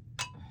like.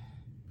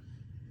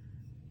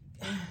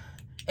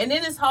 And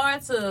then it's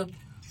hard to.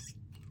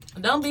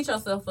 Don't beat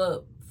yourself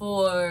up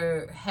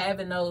for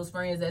having those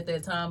friends at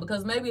that time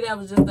because maybe that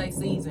was just their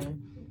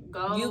season.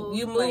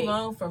 You move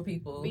on from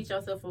people. Beat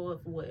yourself for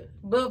what?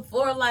 But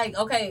for like,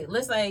 okay,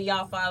 let's say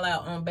y'all fall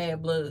out on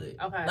bad blood.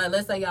 Okay. Like,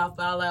 let's say y'all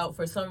fall out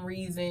for some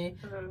reason.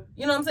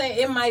 You know what I'm saying?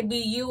 It might be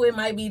you, it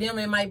might be them,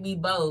 it might be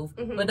both.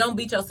 But don't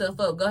beat yourself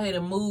up. Go ahead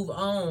and move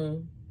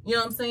on. You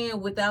know what I'm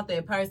saying? Without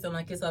that person,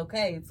 like, it's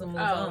okay to move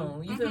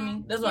on. You feel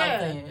me? That's what I'm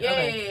saying.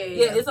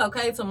 Yeah, it's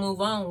okay to move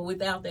on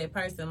without that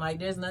person. Like,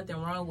 there's nothing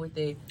wrong with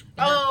it.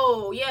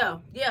 Yeah.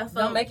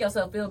 So don't make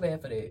yourself feel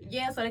bad for that.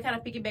 Yeah, so they kind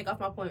of piggyback off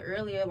my point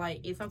earlier.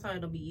 Like, it sometimes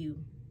it'll be you.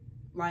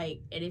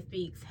 Like, and it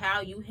speaks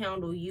how you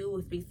handle you.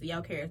 It speaks to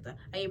your character.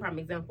 I give you a prime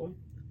example.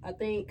 I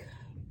think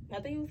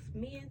it was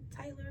me and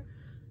Taylor.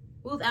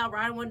 We was out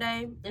riding one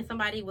day, and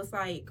somebody was,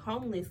 like,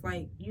 homeless,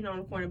 like, you know, on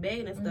the corner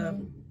begging and stuff.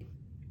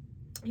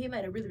 He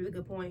made a really, really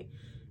good point.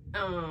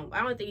 I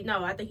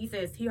think he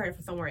says he heard it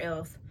from somewhere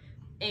else.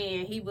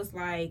 And he was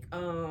like,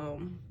 a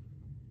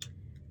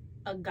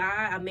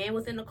man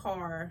was in the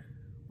car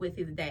with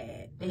his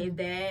dad. And his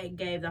dad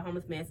gave the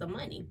homeless man some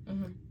money.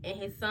 And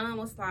his son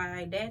was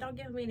like, Dad, don't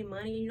give him any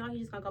money. You know,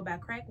 he's just gonna go buy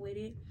crack with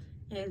it.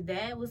 And his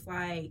dad was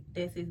like,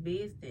 that's his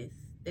business.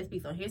 that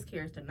speaks on his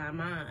character, not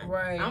mine.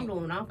 Right. I'm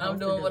doing what I'm supposed I'm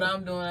doing to what do.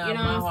 I'm doing out you of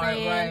know my what heart. I'm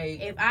saying?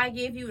 Right. If I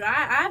give you,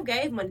 I've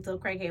gave money to a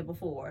crackhead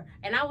before,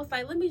 and I was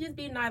like, let me just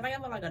be nice. I gave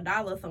her like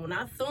 $1 or something.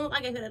 As soon as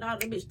I gave her $1,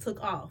 the bitch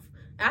took off.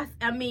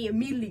 I mean,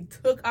 immediately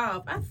took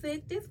off. I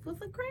said, this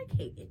was a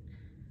crackhead.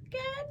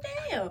 God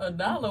damn.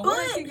 $1?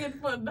 Where did she get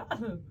for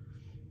 $1?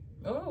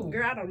 Oh,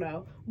 girl, I don't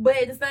know. But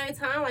at the same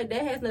time, like,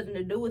 that has nothing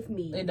to do with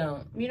me. It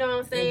don't. You know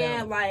what I'm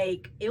saying?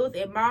 Like, it was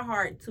in my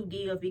heart to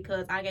give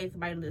because I gave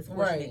somebody less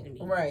fortunate than me.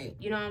 Right.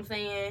 You know what I'm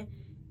saying?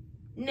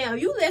 Now,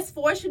 you less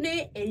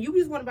fortunate and you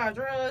just want to buy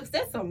drugs,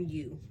 that's on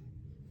you.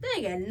 That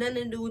ain't got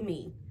nothing to do with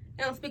me.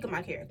 It don't speak on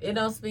my character. It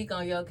don't speak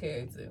on your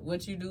character.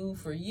 What you do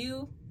for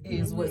you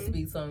is what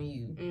speaks on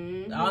you.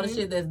 Mm-hmm. All the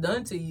shit that's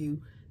done to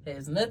you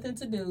has nothing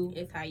to do.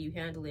 It's how you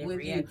handle it and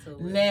react to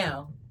it.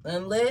 Now,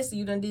 unless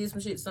you done did some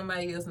shit to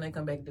somebody else and they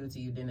come back and do it to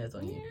you, then that's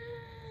on you.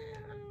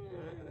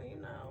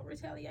 You know,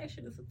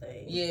 retaliation is a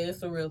thing. Yeah,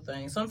 it's a real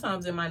thing.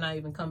 Sometimes it might not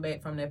even come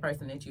back from that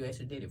person that you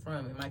actually did it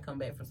from. It might come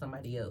back from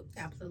somebody else.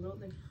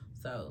 Absolutely.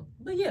 So,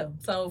 but yeah.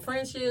 So,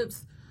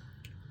 friendships.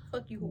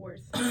 Fuck you,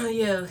 horse.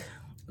 Yeah.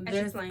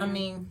 I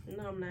mean.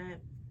 No, I'm not.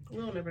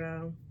 We'll never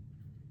know.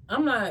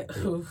 I'm not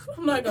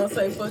gonna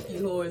say fuck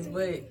you, horse,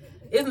 but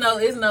it's no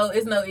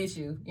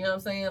issue. You know what I'm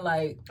saying?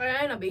 Like,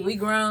 ain't no beef. We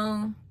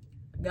grown,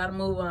 gotta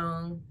move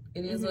on.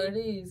 It is what it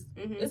is.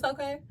 It's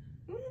okay.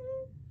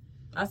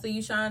 I see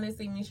you shining,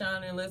 see me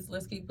shining.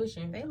 Let's keep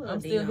pushing.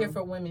 I'm still here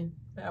for women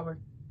power.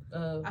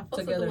 I fuck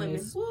with the women.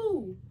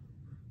 Woo.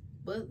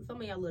 But some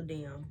of y'all little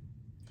damn.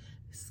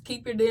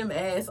 Keep your damn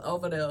ass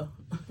over there.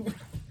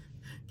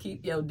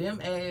 Keep your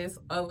damn ass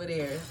over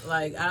there.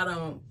 Like, I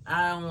don't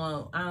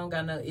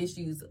got no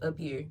issues up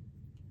here.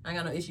 I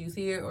got no issues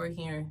here or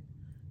here.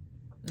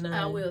 None.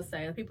 I will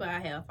say, the people I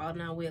have fallen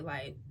out with,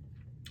 like,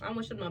 I don't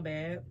wish you no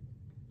bad.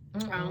 I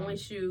don't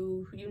wish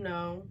you,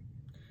 no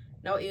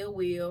ill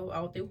will.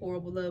 I don't think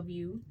horrible love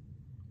you.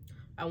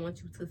 I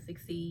want you to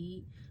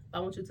succeed.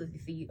 I want you to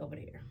succeed over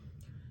there.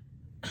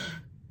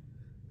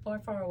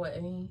 Far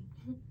away.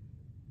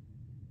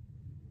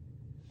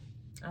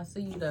 I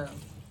see you though.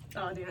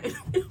 Oh, damn.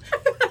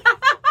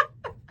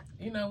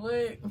 You know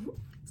what?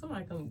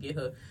 Somebody come get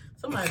her.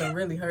 Somebody done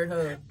really hurt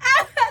her.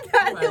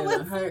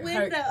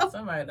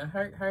 Somebody done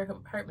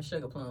hurt my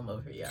sugar plum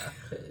over here,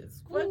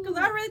 y'all. Because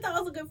I really thought I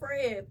was a good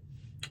friend.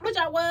 Which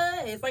I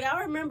was. Like,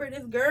 I remember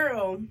this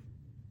girl.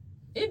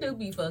 It do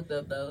be fucked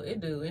up, though. It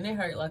do. And it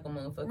hurt like a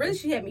motherfucker. Really,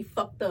 she had me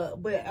fucked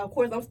up. But, of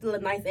course, I'm still a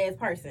nice-ass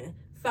person.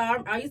 So,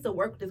 I used to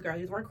work with this girl. I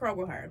used to work Kroger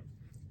with her.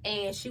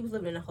 And she was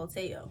living in a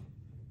hotel.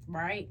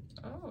 Right?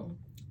 Oh.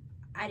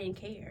 I didn't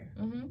care.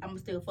 I'm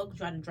still fuck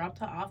with you. I done dropped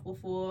her off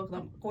before.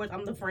 Of course,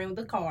 I'm the friend with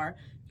the car.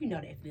 You know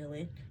that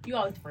feeling. You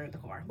always the friend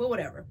with the car. But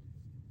whatever.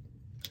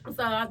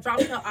 So, I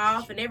dropped her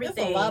off and everything.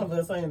 That's a lot of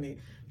us, ain't it?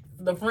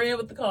 The friend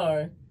with the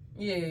car.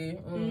 Yeah.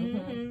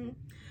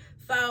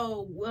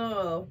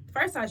 So,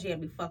 first time she had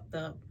me fucked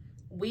up.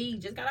 We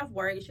just got off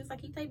work. And she was like,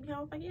 can you take me home?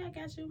 I was like, yeah, I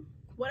got you.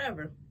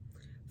 Whatever.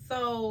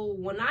 So,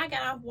 when I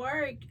got off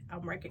work, I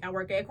work at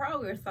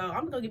Kroger. So,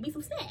 I'm going to get me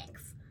some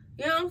snacks.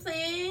 You know what I'm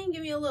saying?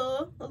 Give me a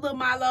little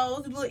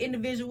Milo's, little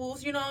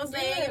individuals, you know what I'm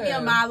saying? Yeah. Give me a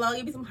Milo,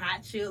 give me some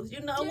hot chips,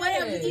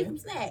 whatever, just eat some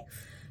snacks.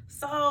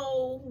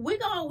 So we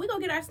go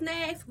get our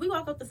snacks. We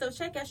walk up the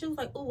self-checkout. She was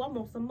like, ooh, I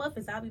want some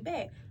muffins. I'll be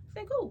back. I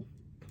said, cool.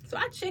 So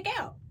I check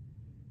out.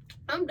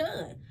 I'm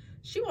done.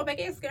 She went back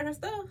in and scan her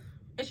stuff.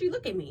 And she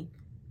looked at me.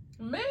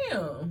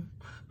 Ma'am.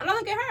 And I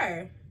look at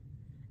her.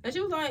 And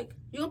she was like,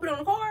 you gonna put it on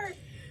the card?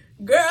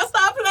 Girl,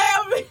 stop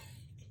playing with me.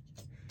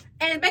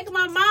 And in the back of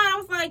my mind, I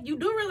was like, you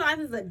do realize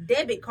it's a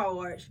debit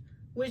card.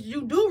 Which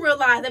you do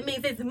realize that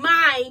means it's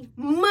my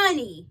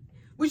money.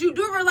 Which you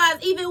do realize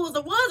even if it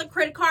was a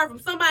credit card from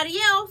somebody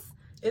else,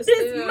 it's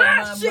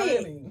my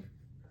shit. Money.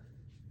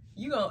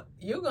 You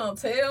gonna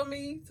tell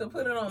me to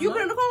put it on? You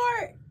put it on the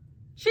card?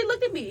 She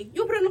looked at me.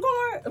 You put it on the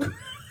card?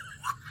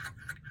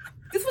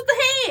 This was the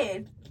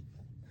hand.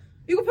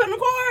 You can put it on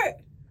the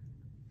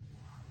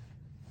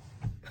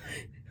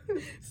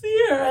card?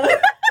 Sierra.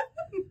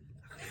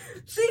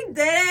 She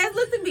dead ass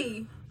looked at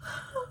me.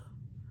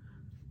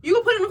 You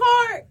gonna put it in the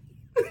card?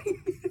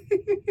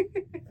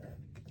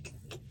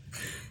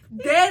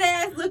 Dead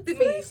ass looked at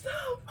me.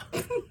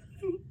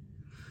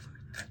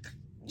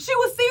 She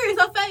was serious,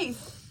 her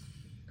face.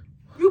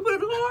 You put it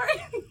in the card?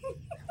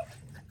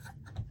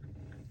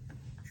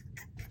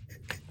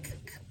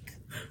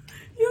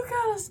 You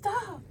gotta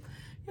stop.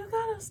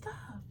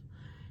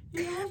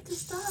 You have to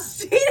stop.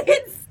 She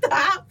didn't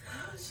stop.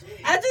 Oh,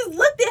 I just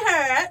looked at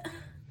her.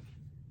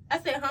 I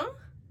said, huh?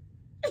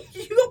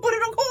 You gonna put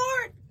it on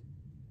card?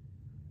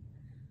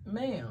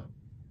 Ma'am.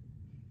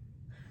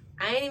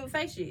 I ain't even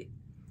say shit.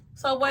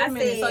 So wait a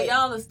minute. So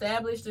y'all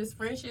established this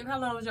friendship? How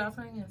long was y'all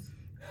friends?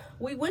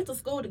 We went to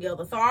school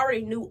together, so I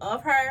already knew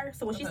of her.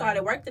 So when she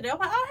started work today, I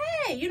was like, oh,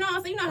 hey, you know what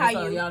I'm saying? You know how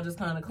y'all just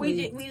kind of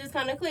clicked. We just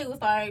kind of clicked. We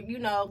started,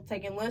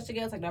 taking lunch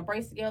together, taking our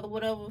breaks together,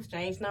 whatever,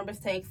 exchange numbers,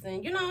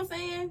 texting, you know what I'm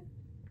saying?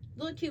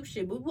 Little cute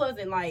shit, but we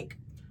wasn't like...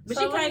 But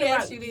so she let me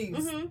ask you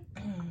this.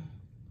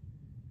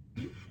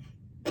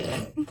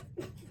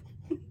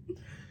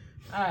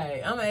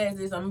 Alright, I'm gonna ask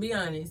this. I'm gonna be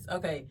honest.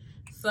 Okay,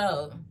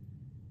 so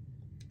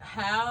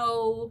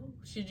how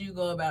should you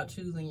go about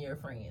choosing your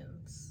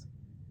friends?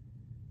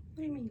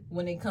 What do you mean?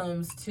 When it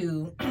comes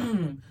to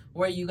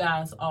where you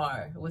guys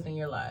are within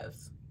your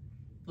lives.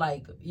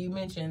 Like, you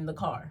mentioned the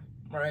car,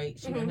 right?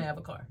 She didn't have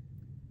a car.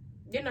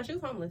 Yeah, no, she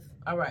was homeless.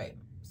 Alright,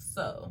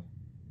 so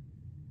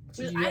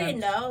I didn't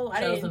know.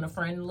 Chosen a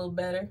friend a little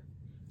better?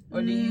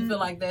 Or do you feel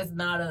like that's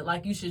not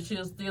like you should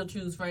still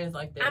choose friends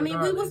like that? I mean,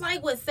 we was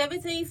like, what,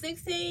 17,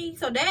 16?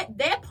 So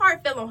that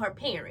part fell on her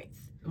parents.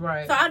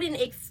 Right. So I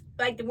didn't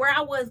expect, where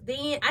I was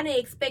then, I didn't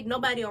expect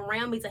nobody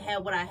around me to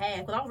have what I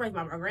had. Because I was raised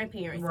by my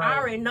grandparents. Right. I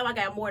already know I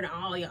got more than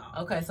all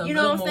y'all. Okay, so you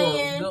know what I'm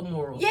saying? Good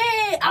morals.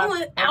 Yeah,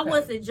 I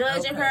wasn't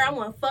judging her. I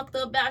wasn't fucked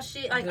up about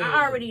shit. Like,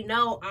 I already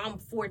know I'm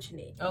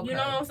fortunate. Okay. You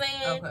know what I'm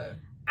saying? Okay.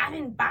 I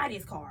didn't buy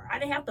this car. I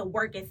didn't have to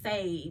work and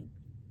save.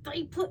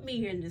 They put me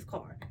here in this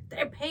car.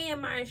 They're paying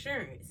my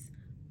insurance.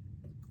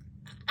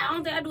 I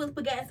don't think I do is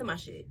put gas in my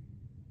shit.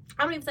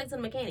 I don't even take it to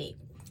the mechanic.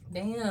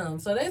 Damn.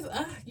 So that's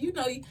you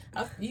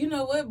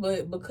know what?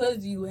 But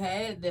because you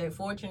had that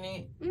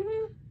fortunate,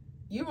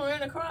 you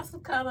ran across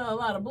kind of a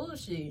lot of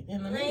bullshit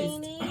in the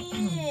midst.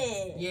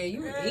 Yeah,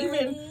 you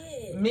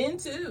even men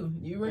too.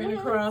 You ran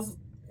across.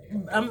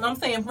 I'm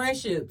saying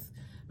friendships,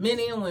 men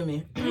and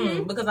women,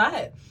 because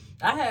I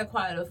had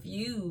quite a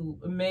few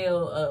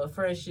male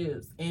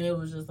friendships, and it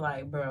was just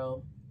like,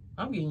 bro,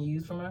 I'm getting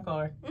used for my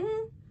car.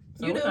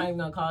 So we're not even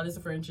gonna call this a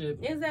friendship.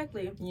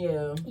 Exactly.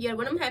 Yeah. Yeah,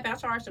 when I'm happy, I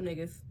charge them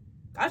niggas.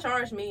 I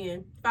charged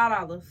men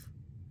 $5.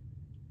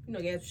 You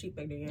know, gas was cheap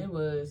back then. It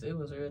was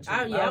real cheap.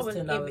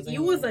 If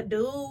you was a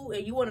dude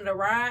and you wanted to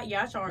ride,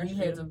 I charged you.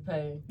 You had to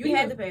pay. You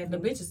had to pay. The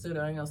bitches too,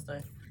 though, I ain't gonna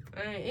stay.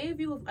 If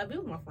it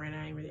was my friend,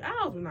 I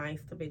was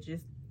nice to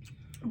bitches.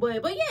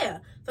 But yeah,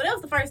 so that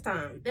was the first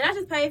time. Then I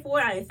just paid for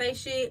it. I didn't say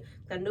shit.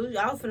 I knew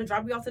I was finna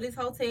drop you off to this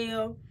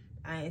hotel.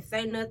 I didn't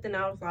say nothing.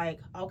 I was like,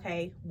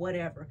 okay,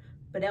 whatever.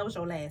 But that was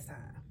your last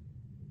time.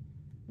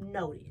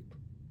 Noted.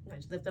 I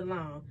just left it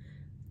alone.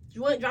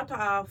 You went, dropped her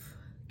off,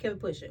 kept it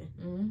pushing.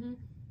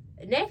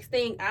 Next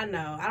thing I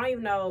know, I don't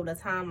even know the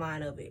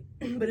timeline of it,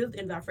 but it was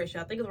in our fresh.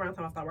 I think it was around the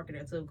time I started working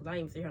there too, because I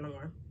didn't even see her no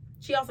more.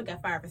 She also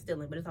got fired for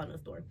stealing, but it's all another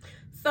story.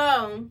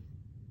 So,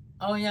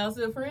 y'all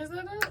still friends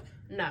at that?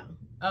 No.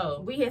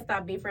 Oh, we had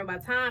stopped being friends by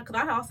time, because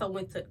I also I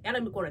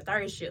ended up going to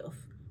third shift.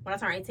 When I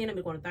turned 18, I ended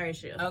up going to third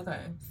shift. Okay.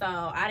 So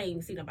I didn't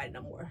even see nobody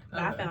no more.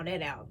 But I found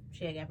that out.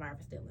 She had got fired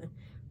for stealing.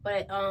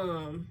 But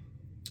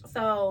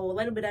so a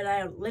little bit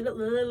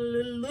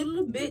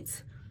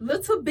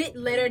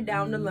later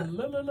down the line.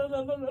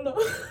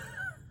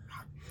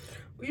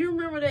 You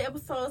remember that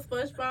episode of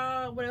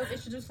SpongeBob when I was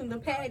introducing the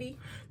Patty?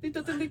 No. You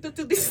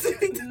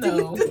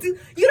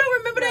don't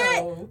remember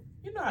that?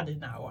 You know I did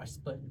not watch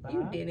SpongeBob.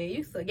 You didn't.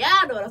 You suck.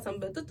 Y'all know what I'm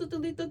talking about.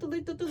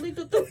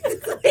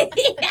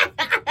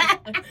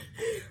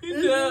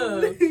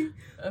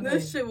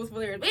 This shit was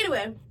hilarious. But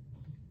anyway,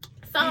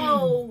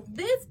 so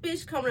this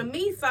bitch coming to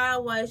me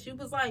sideways. She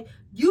was like,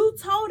 "You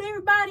told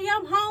everybody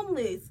I'm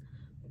homeless."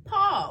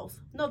 Pause.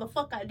 No, the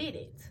fuck I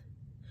didn't.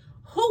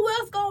 Who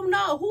else gonna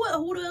know?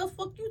 Who the else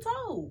fuck you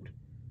told?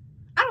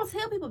 I don't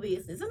tell people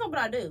business. That's not what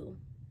I do.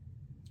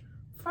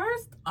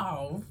 First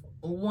off,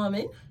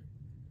 woman,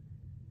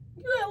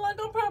 you act like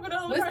I'm probably the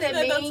only person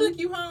that done took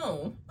you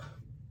home.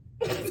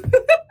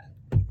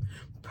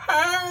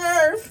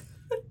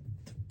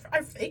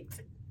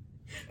 Perfect.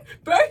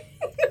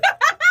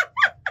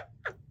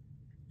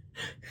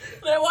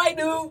 That white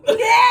dude.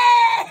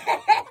 Yeah.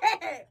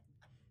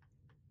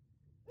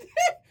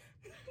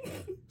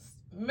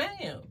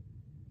 Ma'am.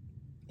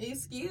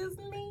 Excuse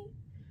me?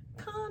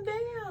 Calm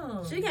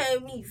down. She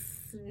gave me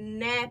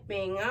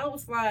snapping. I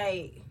was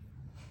like,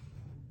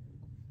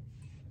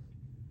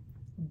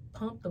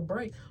 pump the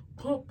brake.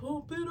 Pump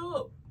it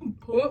up.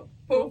 Pump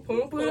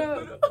it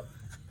up.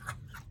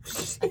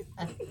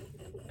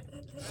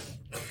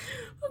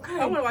 Okay.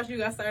 I want to watch you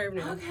guys serve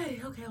now.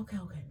 Okay.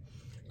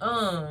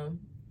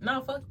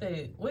 No, fuck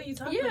that. What are you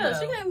talking about? Yeah,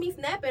 she gave me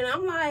snapping.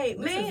 I'm like,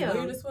 this is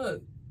weird as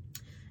fuck.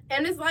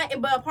 And it's like,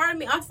 but part of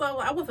me also,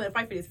 I wasn't finna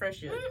fight for this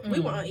friendship.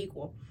 We were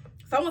unequal.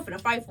 So I wasn't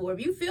finna fight for it.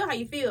 If you feel how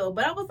you feel.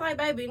 But I was like,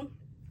 baby,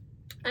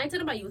 I ain't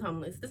telling about you was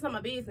homeless. This is not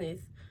my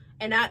business.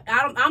 And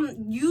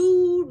I'm,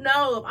 you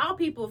know, of all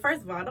people,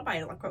 first of all,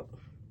 nobody like Kroger.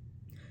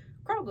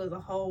 Kroger is a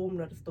whole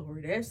nother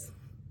story.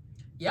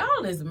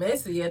 Y'all is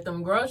messy at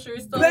them grocery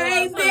stores.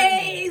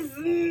 Baby's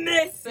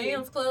messy.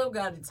 Sam's Club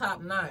got it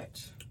top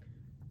notch.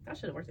 I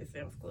should have worked at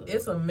Sam's Club.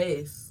 It's a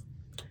mess.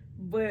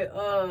 But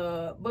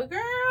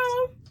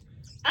girl,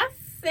 I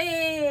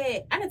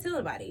said, I didn't tell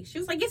anybody. She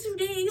was like, yes, you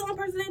did. You the only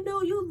person that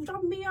knew. You was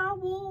dropping me off.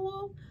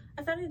 Woo.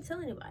 I said, I didn't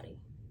tell anybody.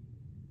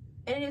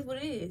 And it is what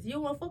it is. You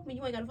don't want to fuck me,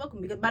 you ain't got to fuck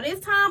with me. Because by this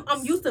time,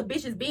 I'm used to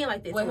bitches being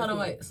like this. Wait, hold on,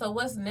 wait. So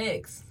what's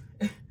next?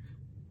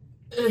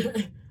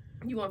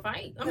 You want to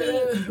fight? I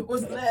mean,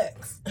 what's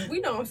next? We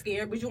know I'm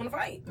scared, but you want to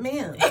fight.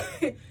 Man.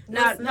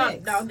 No,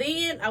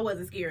 then I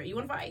wasn't scared. You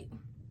want to fight?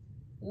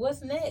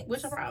 What's next?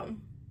 What's your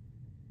problem?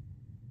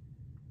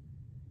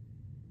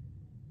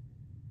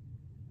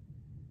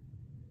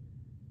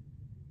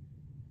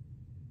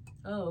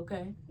 Oh,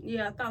 okay.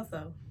 Yeah, I thought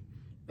so.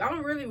 I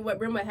don't really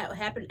remember what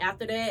happened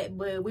after that,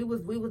 but we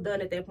was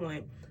done at that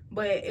point.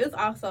 But it was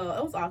all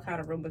kind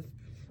of rumors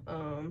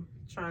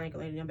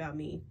triangulating about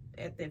me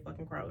at that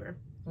fucking Kroger.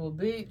 Well,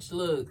 bitch,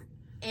 look.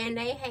 And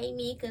they hate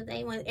me because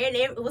they want, and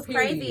it was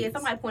crazy. And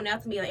somebody pointed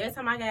out to me, like, every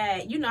time I got,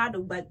 I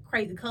do like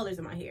crazy colors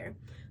in my hair.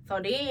 So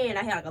then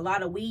I had like a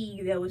lot of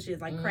weeds that was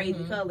just like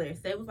crazy colors.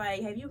 So it was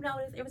like, have you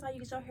noticed every time you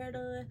get your hair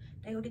done,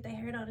 they gonna get their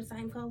hair done the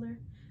same color?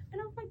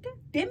 And I was like,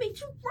 damn it,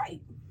 you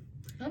right.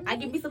 I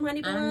give me some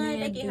honey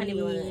blonde, they get honey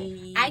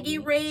blonde. I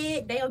get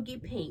red, they'll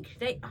get pink.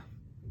 I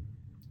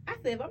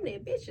said, if I'm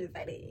that bitch, just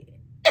say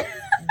that.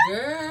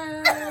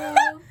 Girl,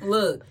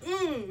 look,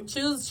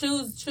 choose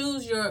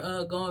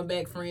your going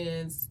back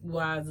friends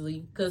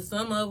wisely, because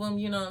some of them,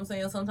 you know what I'm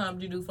saying,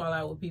 sometimes you do fall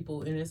out with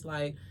people, and it's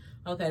like,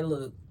 okay,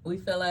 look, we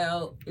fell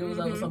out, it was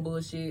over some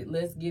bullshit,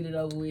 let's get it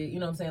over with, you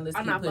know what I'm saying, let's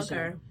keep pushing.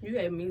 Her. You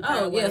gave me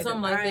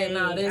something like that.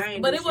 No,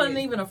 but it wasn't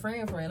even a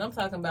friend. I'm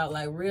talking about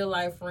like real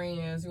life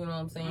friends, you know what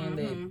I'm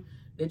saying,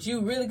 that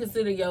you really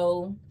consider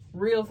your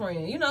real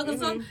friend, you know,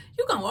 because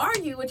you gonna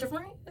argue with your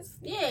friends.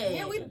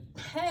 Yeah,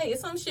 it's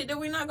some shit that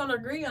we're not gonna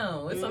agree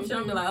on. It's some shit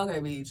I'm be like, okay,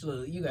 bitch,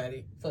 look, you got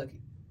it, fuck it,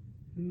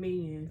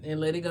 man, and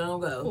let it go.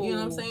 Cool. You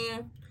know what I'm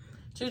saying?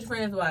 Choose your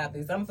friends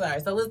wisely. I'm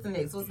sorry. So what's the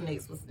next?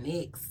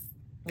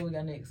 What we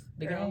got next?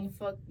 The game?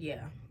 Fuck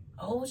yeah.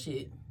 Oh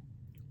shit.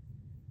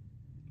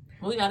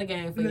 We got a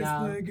game for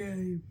y'all.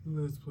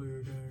 Let's play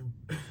a game.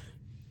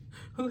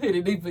 Who hit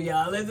it deep for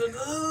y'all? Let's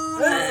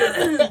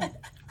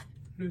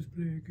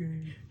play a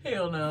game.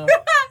 Hell no.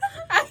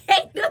 I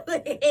hate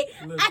doing it.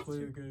 Let's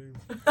play a game.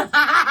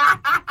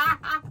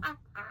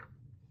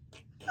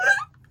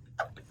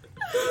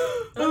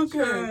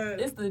 Okay.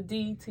 It's the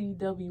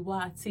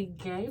DTWYT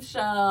game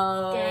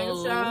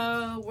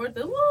show. Worth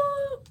the woo.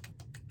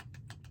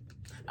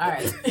 All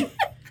right.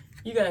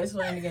 You guys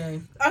explain the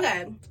game.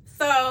 Okay.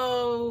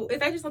 So,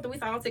 it's actually something we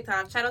saw on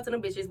TikTok. Shout out to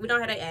them bitches. We don't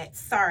have they act.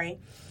 Sorry.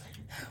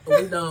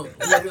 We don't.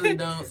 We really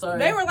don't. Sorry.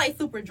 They were like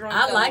super drunk.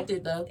 I liked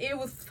it though. It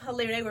was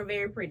hilarious. They were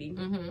very pretty.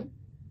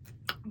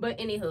 But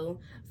anywho,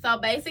 so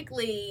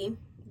basically,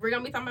 we're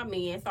gonna be talking about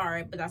men.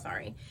 Sorry, but not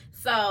sorry.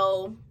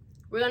 So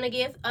we're gonna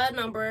give a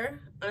number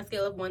on a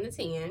scale of 1 to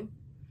 10,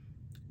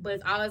 but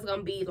it's always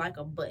gonna be like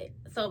a but.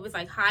 So if it's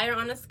like higher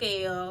on the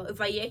scale, it's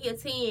like, yeah, he's a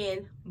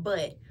 10,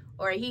 but,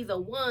 or he's a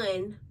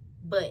 1,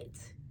 but.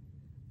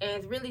 And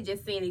it's really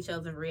just seeing each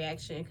other's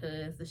reaction,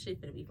 because the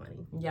shit's gonna be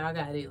funny. Y'all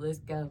got it. Let's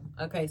go.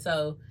 Okay,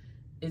 so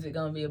is it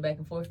gonna be a back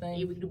and forth thing?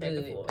 Yeah, we can do back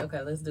and forth.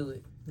 Okay, let's do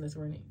it. Let's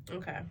run it.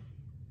 Okay.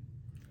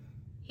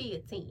 He a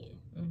 10.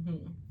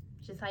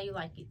 Just how you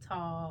like it.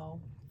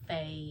 Tall,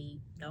 fade,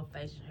 no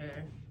facial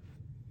hair,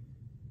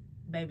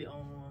 baby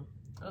arm.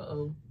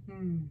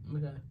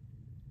 Okay.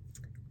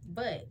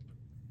 But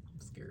I'm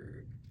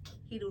scared.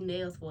 He do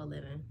nails for a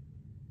living.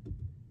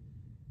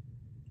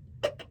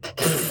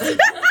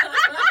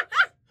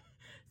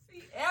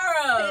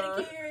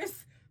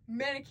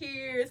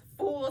 Manicures,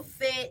 full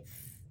sets.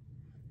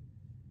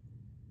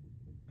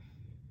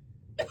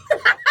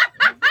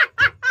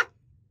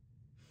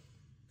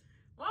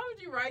 Why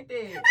would you write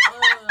that?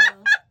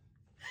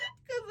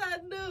 Because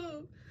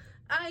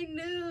I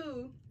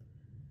knew.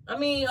 I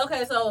mean,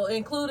 okay, so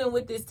including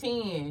with this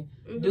 10,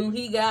 do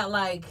he got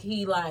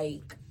you know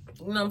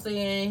what I'm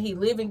saying? He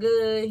living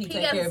good. He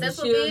take care of his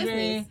children.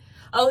 Business.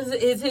 Oh,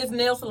 it's his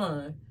nail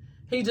salon.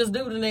 He just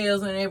do the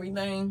nails and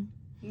everything.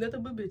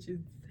 Nothing but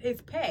bitches. It's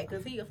packed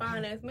because he a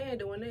fine ass man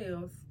doing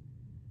nails.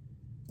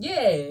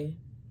 Yeah,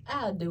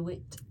 I'll do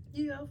it.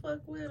 You gonna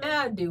fuck with him?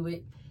 I'll do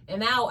it,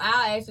 and I'll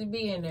actually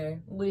be in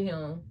there with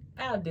him.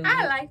 I'll do it.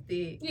 I liked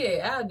it.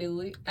 Yeah, I'll do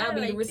it. I'll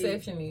be the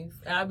receptionist.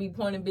 I'll be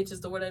pointing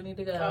bitches to where they need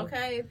to go.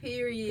 Okay,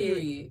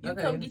 period. You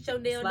okay. Come get your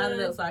nail done. Slide it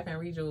up done. so I can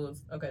read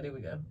yours. Okay, there we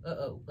go.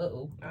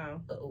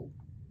 Uh-oh.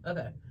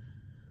 Okay.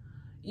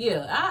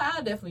 Yeah,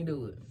 I'll definitely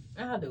do it.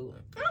 I'll do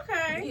it.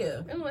 Okay.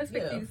 Yeah. I don't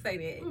expect you to say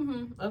that.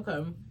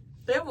 Okay.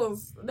 That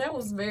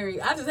was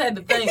very, I just had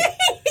to think,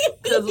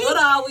 because what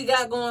all we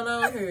got going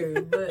on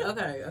here, but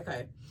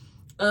okay.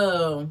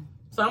 So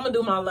I'm going to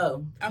do my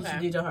low. Okay.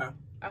 You did your hair.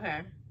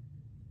 Okay.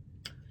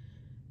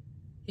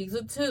 He's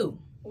a 2.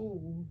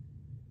 Ooh.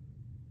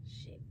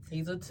 Shit.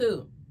 He's a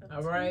 2.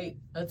 All right?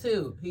 A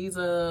 2. He's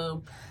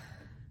a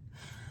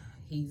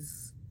 2.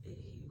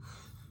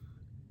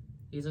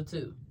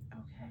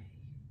 Okay.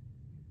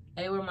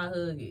 Hey, where my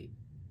hug at?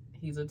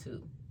 He's a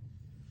 2.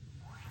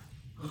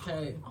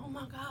 Okay. Oh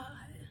my God.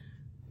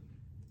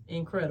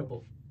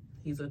 Incredible.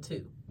 He's a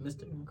 2.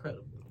 Mr.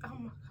 Incredible. Oh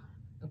my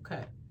God.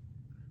 Okay.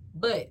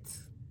 But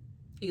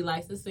he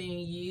likes to send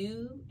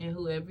you and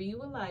whoever you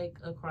would like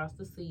across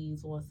the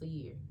seas once a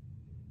year.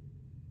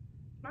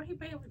 Why he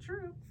paying for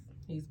trips?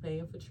 He's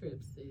paying for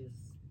trips,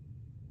 sis.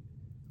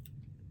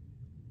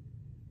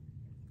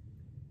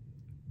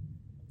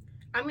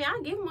 I mean,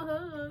 I'll give him a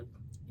hug.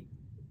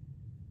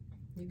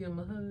 You give him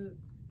a hug?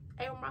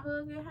 Hey, with my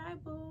hug and hi,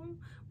 boo.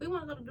 We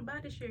want to go to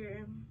Dubai this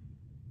year.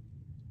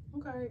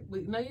 Okay.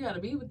 But now you got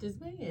to be with this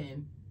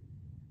man.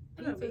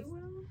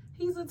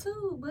 He's a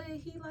 2, but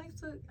he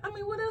likes to. I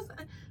mean, what else?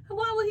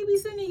 Why would he be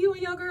sending you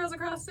and your girls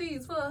across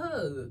seas for a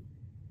hug?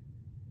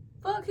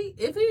 Fuck,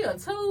 if he a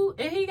 2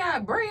 and he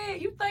got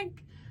bread, you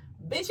think,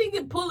 bitch, he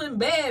can pull in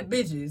bad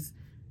bitches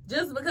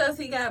just because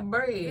he got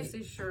bread. This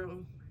is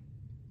true.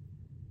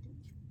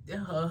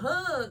 A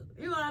hug,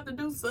 you gonna have to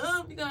do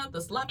something. You gonna have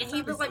to slap. And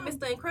he looked like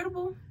Mr.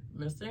 Incredible.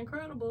 Mr.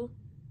 Incredible.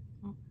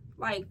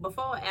 Like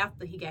before or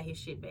after he got his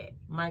shit back.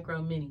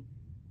 Micro mini.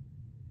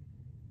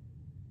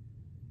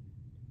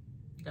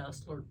 Got a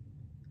slurp.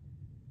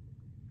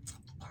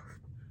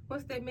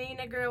 What's that mean?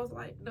 That girl was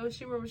like, no,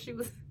 she remember she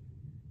was.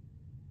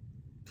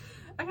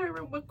 I can't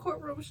remember what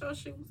courtroom show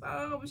she was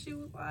on, but she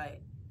was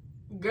like,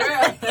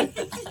 girl.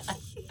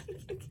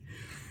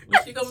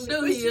 What she gonna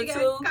do here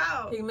too?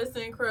 Caught. He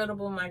Mr.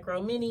 Incredible,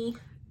 Micro Mini.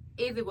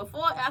 Is it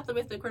before or after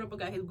Mr. Incredible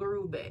got his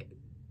groove back?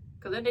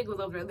 Because that nigga was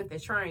over there lifting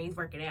trains,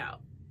 working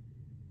out.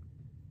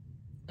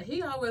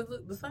 He always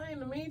looked the same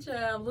to me,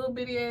 child. Little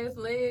bitty ass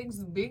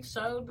legs, big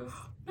shoulders.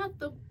 Not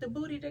the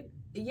booty that.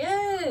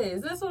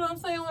 Yes, that's what I'm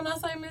saying when I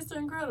say Mr.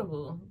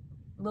 Incredible.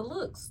 The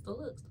looks.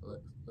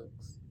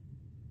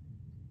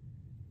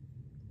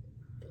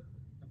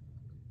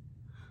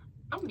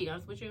 I'm gonna be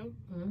honest with you.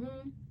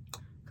 Mm-hmm.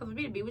 Because for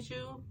me to be with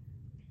you,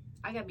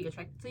 I gotta be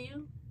attracted to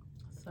you.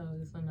 So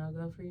it's a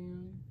no-go for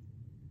you?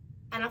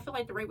 And I feel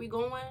like the rate we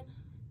going,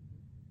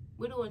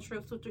 we're doing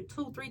trips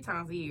 2-3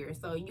 times a year.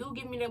 So you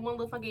give me that one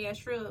little fucking ass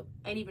trip,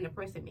 ain't even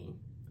impressing me.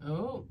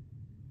 Oh.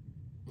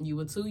 You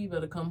a 2, you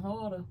better come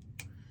harder.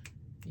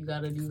 You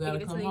gotta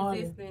come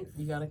harder.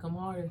 You gotta come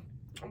harder.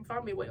 I'm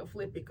finding a way to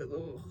flip it, because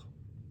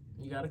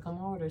you gotta come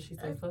harder. She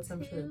said, fuck some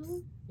trips.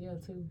 Yeah,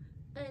 2.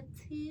 A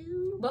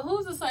 2. But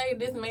who's to say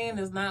this man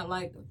is not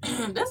like...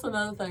 That's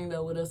another thing,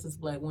 though, with us as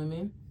black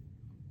women.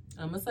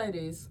 I'm gonna say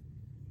this.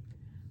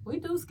 We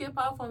do skip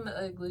off on the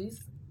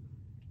uglies.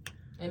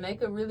 And they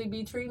could really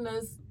be treating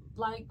us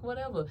like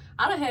whatever.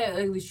 I done had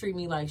uglies treat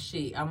me like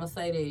shit. I'm gonna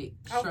say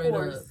that straight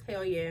up.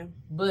 Hell yeah.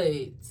 But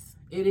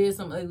it is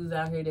some uglies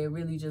out here that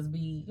really just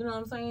be, you know what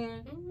I'm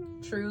saying?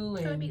 Mm-hmm. True.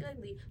 And be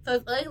ugly. So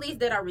it's uglies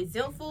that are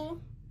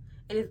resentful.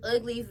 And it's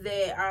uglies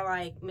that are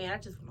like, man, I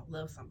just want to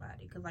love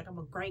somebody. Because, like, I'm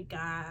a great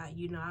guy.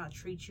 You know, I'll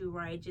treat you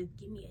right. Just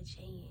give me a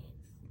chance.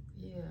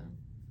 Yeah.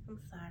 I'm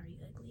sorry,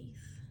 uglies.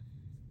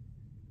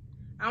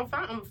 I'm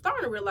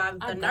starting to realize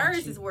the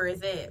nerds is where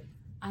it's at.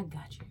 I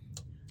got you.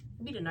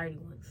 Be the nerdy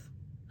ones.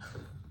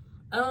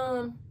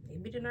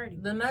 Be the nerdy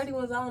ones. The nerdy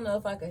ones, I don't know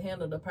if I could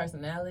handle the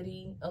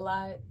personality a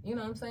lot. You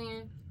know what I'm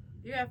saying?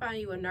 You gotta find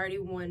you a nerdy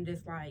one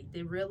that's like,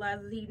 that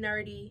realizes he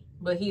nerdy.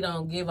 But he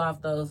don't give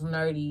off those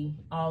nerdy,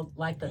 all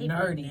like the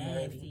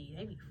nerdy.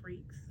 They be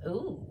freaks.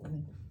 Ooh.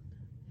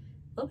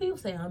 Well, people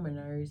say I'm a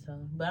nerd, so,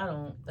 but I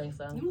don't think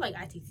so. You like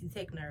ITC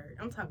Tech nerd.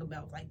 I'm talking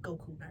about like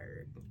Goku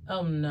nerd.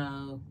 Oh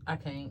no, I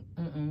can't.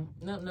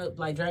 Nope.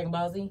 Like Dragon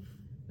Ball Z?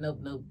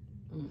 Nope.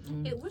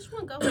 Hey, which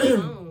one Goku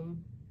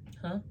on?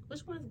 Huh?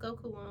 Which one is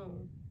Goku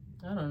on?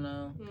 I don't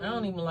know. I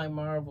don't even like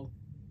Marvel.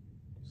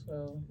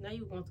 So now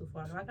you going too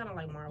far. I kind of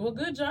like Marvel. Well,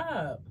 good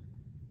job.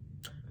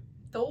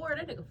 Thor,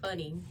 that nigga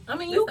funny. I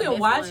mean, you can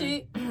watch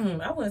it.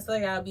 I wouldn't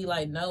say I'd be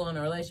like no on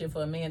a relationship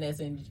for a man that's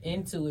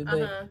into it,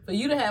 but for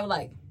you to have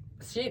like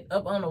shit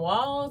up on the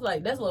walls,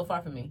 like that's a little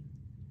far from me.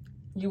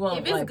 You want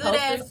if it's like good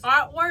posters?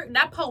 ass artwork,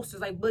 not posters,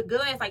 like but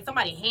good ass like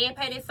somebody hand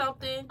painted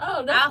something.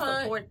 Oh, that's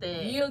I'll support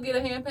that. You'll get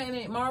a hand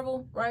painted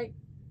Marvel, right?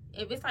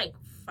 If it's like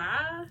 5,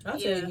 I'll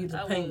tell you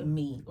to paint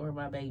me or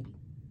my baby.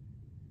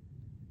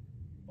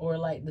 Or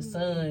like the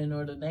sun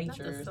or the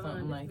nature or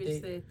something like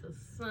that. Said the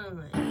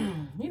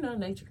sun. You know,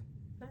 nature.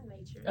 Not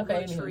nature.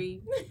 Okay. Little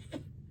tree.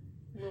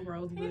 Little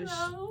rose bush. You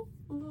know,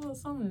 a little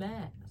something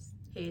nice.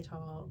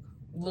 Hedgehog.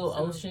 Little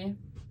ocean.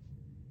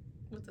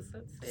 What's the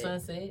sunset?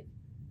 Sunset.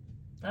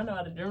 I know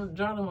how to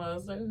draw them all,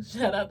 so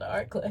shout out to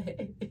art class.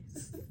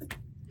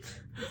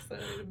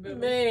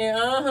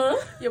 Man,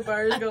 Your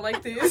birds go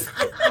like this.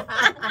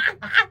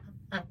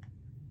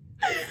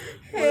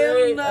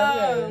 Hell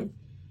no. Okay.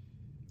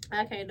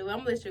 I can't do it. I'm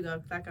gonna let you go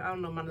because I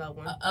don't know my loved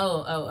one.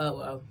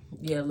 Oh.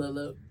 Yeah,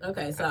 look.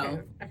 Okay,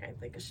 so. I can't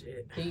think of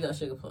shit. Here you go,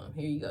 Sugar Plum.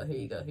 Here you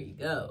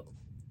go.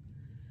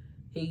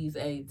 He's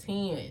a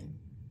 10.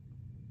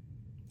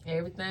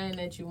 Everything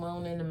that you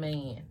want in a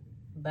man.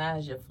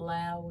 Buys your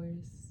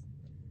flowers.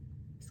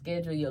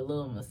 Schedule your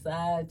little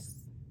massage.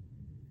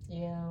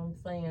 You know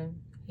what I'm saying?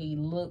 He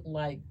looked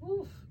like,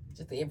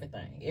 just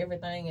everything.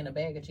 Everything in a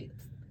bag of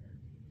chips.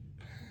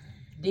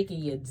 Dickie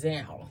you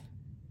down.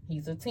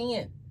 He's a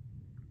 10.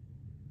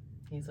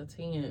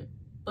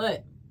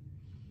 But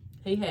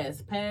he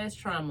has past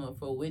trauma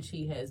for which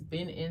he has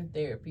been in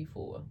therapy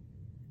for.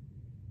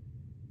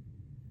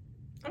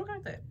 I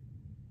got that.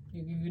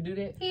 You do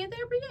that? He in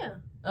therapy, yeah.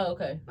 Oh,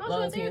 okay.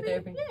 Long as he in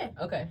therapy? Yeah.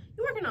 Okay.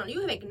 You're working on it.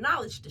 You have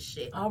acknowledged the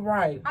shit. All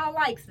right. I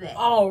likes that.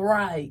 All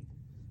right.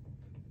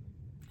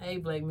 Hey,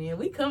 black men,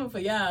 we coming for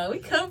y'all.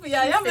 Y'all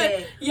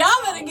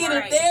better get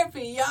in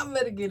therapy. Get in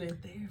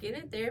therapy, Get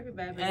in therapy,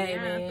 baby. Hey,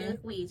 man.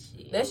 With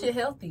you. That shit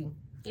healthy.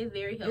 It's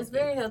very healthy. It's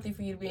very healthy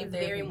for you to be in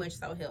therapy. Very much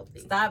so healthy.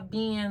 Stop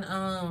being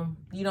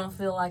you don't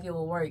feel like it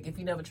will work. If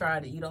you never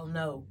tried it, you don't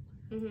know.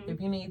 Mm-hmm. If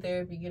you need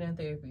therapy, get in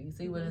therapy.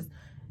 See what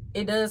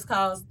it does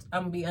cost.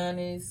 I'm gonna be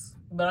honest,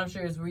 but I'm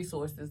sure it's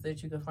resources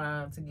that you can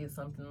find to get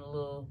something a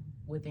little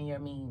within your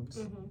means.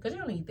 Because you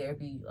don't need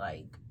therapy.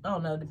 Like, I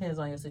don't know, it depends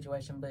on your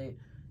situation, but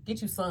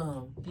get you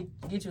some.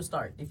 Get you a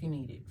start if you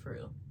need it, for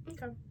real.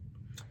 Okay.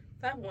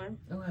 That one.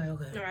 Okay. All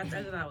right,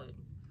 that's it out.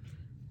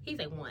 He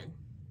said 1.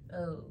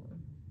 Oh.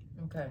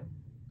 Okay.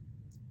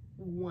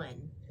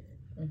 1.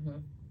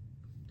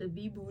 The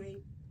V booty.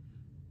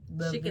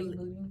 The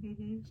Chicken V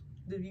booty.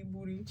 The V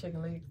booty.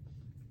 Chicken legs.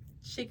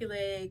 Chicken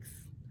legs.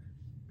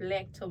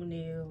 Black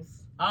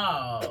toenails.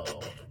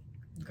 Oh.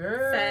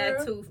 Girl.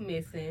 Side tooth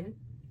missing.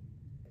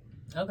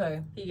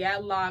 Okay. He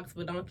got locks,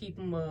 but don't keep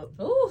them up.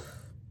 Oof.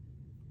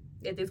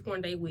 At this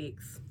point, they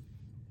wigs.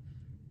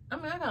 I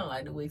mean, I kind of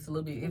like the wigs a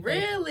little bit.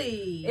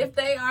 Really? If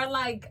they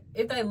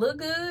look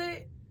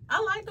good, I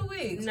like the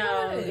wigs.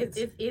 No,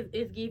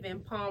 it's giving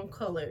palm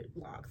colored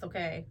locks.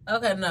 Okay.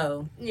 Okay.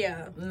 No.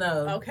 Yeah.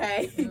 No.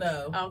 Okay.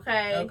 No.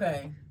 Okay.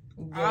 Okay.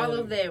 All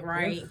of that,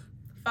 right?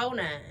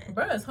 4'9".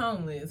 Bruh's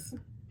homeless.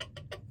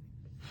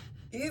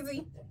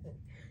 Easy.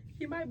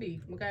 He might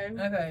be. Okay.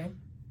 Okay.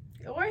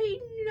 Or he,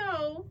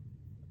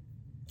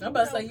 I'm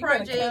about to say, you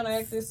projects. better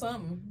counteract this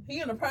something.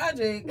 He in a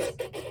project.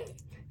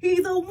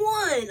 He's a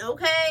 1,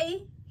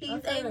 okay? He's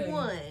Okay. a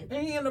 1.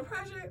 And he in the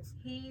projects?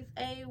 He's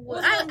a 1.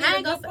 What's gonna be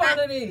the good part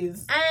of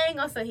this? I ain't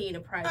gonna say he in a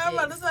project. I'm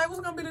about to say,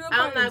 what's gonna be the good I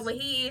part don't know, of but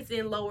this? he is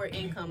in lower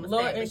income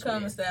Lower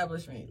income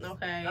establishment.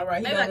 Okay. All right,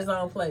 he maybe got like, his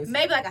own place.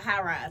 Maybe like a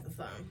high rise or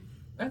something.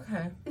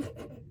 Okay.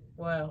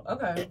 Wow.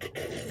 Okay.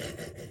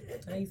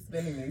 I ain't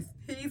spending these.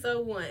 He's a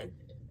 1.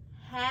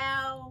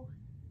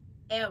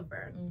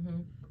 However,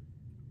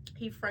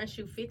 he fronts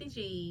you 50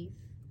 G's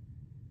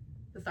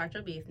to start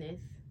your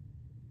business,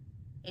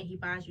 and he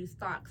buys you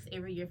stocks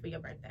every year for your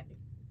birthday.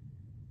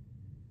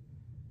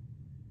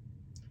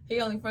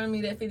 He only fronted me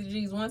that 50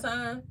 G's one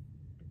time?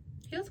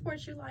 He'll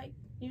support you if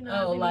you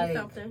like, need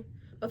something.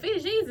 But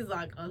 50 G's is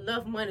like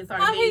enough money to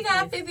start a how business. he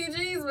got 50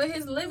 G's but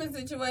his living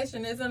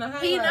situation is in a high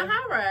rise? He in a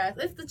high rise.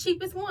 It's the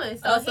cheapest one.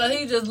 So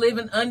he just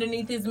living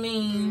underneath his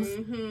means.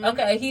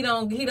 Okay, he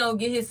don't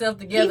get himself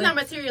together. He's not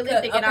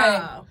materialistic at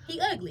all. He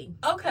ugly.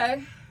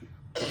 Okay.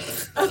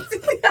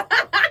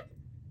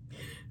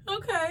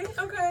 Okay.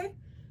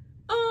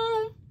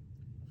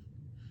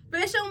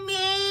 That's your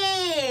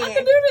man. I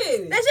can do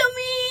this. That's your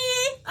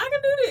man. I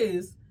can do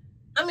this.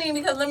 I mean,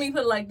 because let me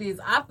put it like this.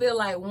 I feel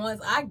like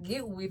once I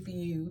get with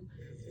you,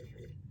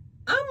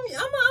 I'm gonna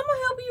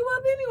help you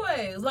up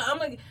anyways. Like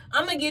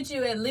I'm gonna get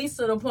you at least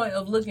to the point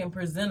of looking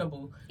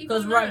presentable.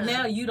 Because right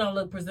now you don't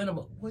look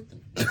presentable. What the?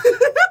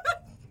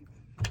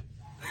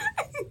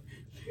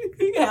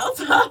 How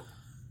tall?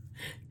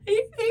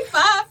 He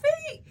 5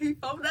 feet. He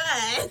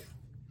 4'9".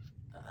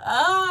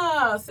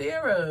 Ah,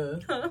 Sarah.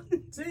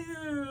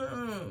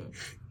 Damn.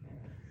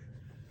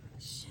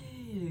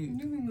 Shit.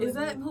 Is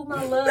that who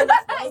my love is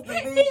supposed to be?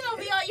 He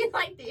gonna be on you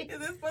like this. Is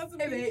this supposed to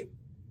be?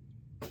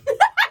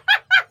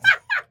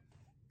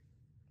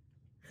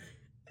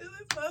 Is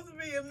it supposed to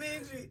be a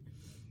midget?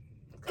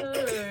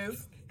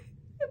 Cause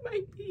it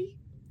might be.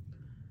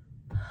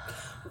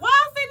 Why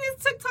I see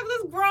this TikTok,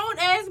 this grown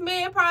ass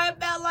man, probably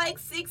about like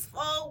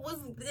 6'4", was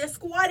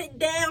squatted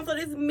down so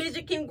this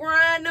midget can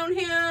grind on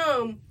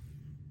him.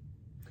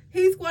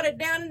 He squatted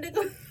down and it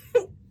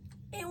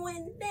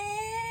went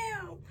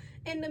down,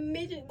 and the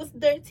midget was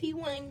dirty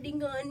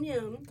winding on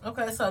him.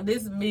 Okay, so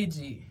this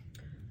midget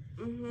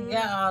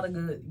got all the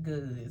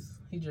goods.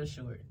 He just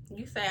short.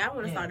 You say I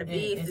want to start a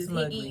business. He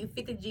give you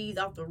 50 G's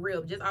off the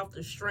rip, just off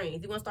the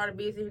strings. You want to start a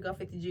business? He got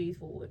 50 G's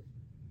for it.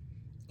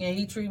 And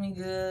he treat me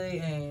good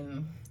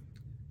and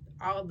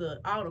all the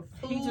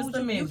food. He just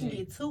a midget. You can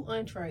get 2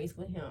 entrees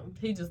for him.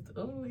 He just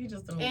a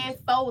midget. And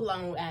 4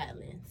 Long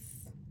Islands.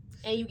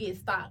 And you get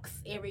stocks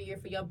every year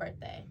for your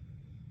birthday.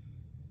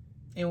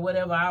 And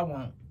whatever I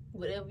want.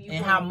 Whatever you want.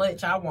 And how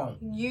much I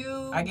want.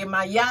 I get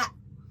my yacht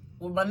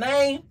with my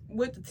name.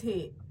 With the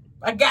tent.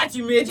 I got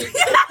you, midget.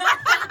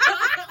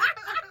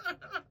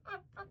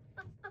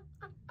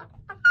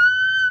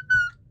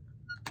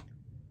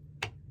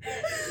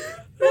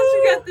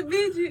 You got the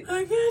midget.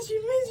 I got you,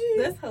 midget.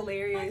 That's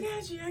hilarious.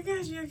 I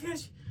got you.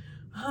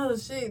 Oh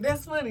shit,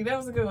 that's funny. That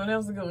was a good one. That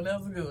was a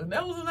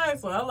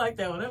nice one. I like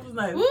that one. That was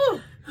nice.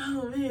 Woo.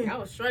 Oh man, I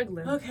was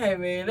struggling. Okay,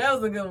 man, that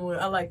was a good one.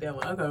 I like that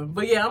one. Okay,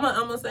 but yeah, I'm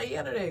gonna say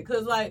yeah to that,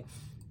 cause like,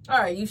 all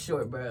right, you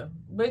short, bro,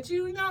 but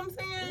you know what I'm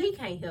saying? He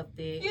can't help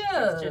that.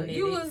 Yeah,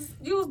 you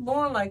was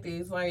born like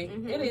this. Like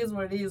it is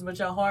what it is. But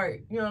your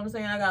heart, you know what I'm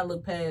saying? I gotta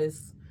look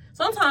past.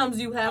 Sometimes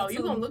you have to.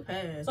 You gonna look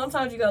past.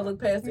 Sometimes you gotta look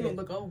past it. You gonna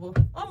look over.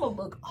 I'm gonna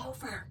look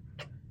over.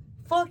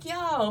 Fuck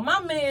y'all.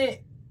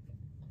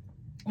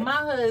 My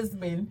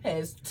husband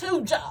has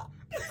 2 jobs.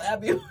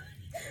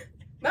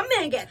 My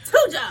man got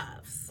 2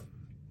 jobs.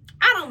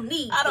 I don't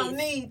need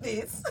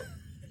this.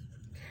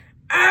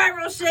 All right,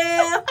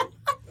 Rochelle.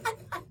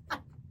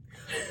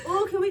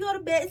 Oh, can we go to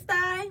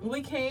Bed-Stuy?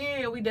 We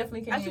can. We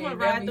definitely can. I just want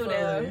to ride through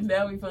there.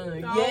 That'll be fun.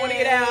 I don't want to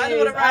get out. I just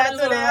want to ride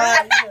through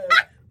there.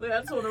 Look, I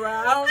just want to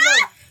ride. I don't know.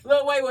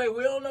 Look, wait.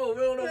 We don't know. We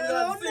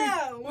got to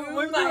see.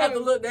 We might have to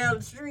look down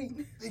the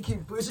street. They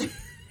keep pushing.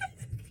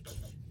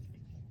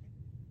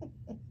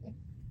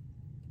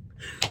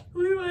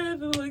 We might have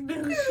to look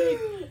down the street.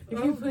 They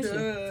keep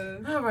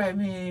pushing. All right,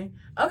 man.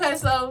 Okay,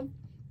 so,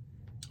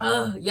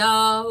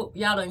 y'all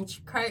done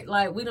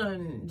like we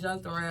done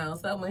jumped around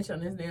so much on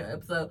this damn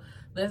episode.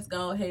 Let's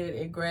go ahead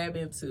and grab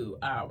into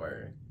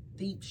our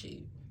deep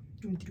shit.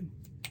 Deep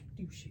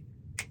shit.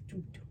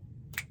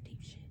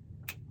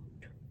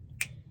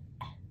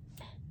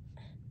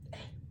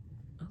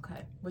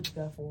 Okay, what you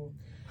got for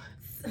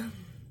him?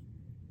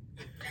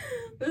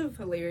 This is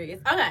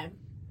hilarious. Okay,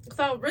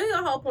 so really the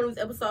whole point of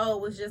this episode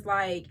was just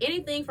like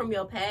anything from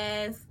your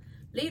past,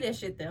 leave that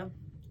shit there.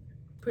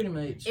 Pretty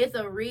much. It's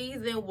a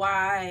reason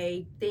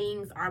why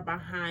things are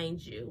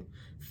behind you.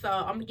 So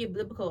I'm gonna get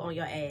biblical on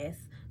your ass.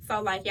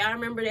 So like y'all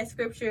remember that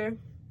scripture?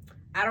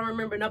 I don't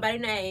remember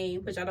nobody's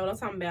name, but y'all know what I'm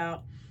talking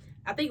about.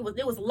 I think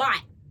it was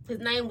Lot. His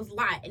name was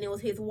Lot, and it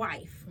was his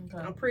wife. Okay.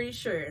 I'm pretty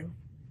sure.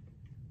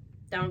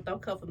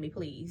 Don't cover me,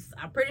 please.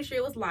 I'm pretty sure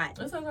it was Lot.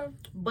 That's okay.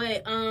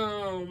 But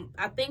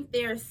I think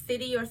their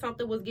city or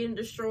something was getting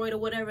destroyed or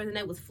whatever, and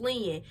they was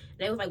fleeing.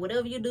 They was like,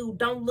 whatever you do,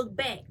 don't look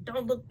back.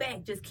 Don't look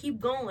back. Just keep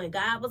going.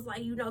 God was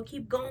like,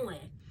 keep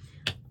going.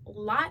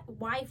 Lot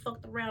wife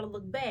fucked around and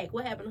looked back.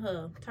 What happened to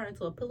her? Turned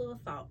into a pillar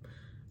of salt.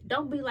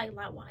 Don't be like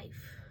Lot wife.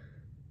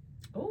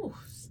 Ooh.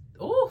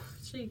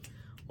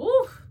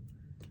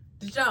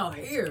 Did y'all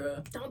hear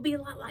her? Don't be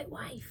like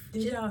wife.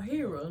 Did y'all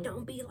hear her?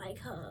 Don't be like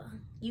her.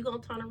 You gonna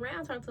turn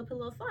around, turn to a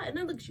pillar of salt, and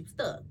then look at you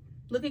stuck.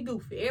 Look at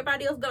Goofy.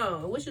 Everybody else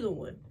gone. What you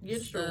doing? You're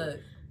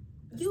destroyed.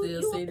 You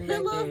a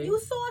pillar. You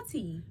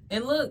salty.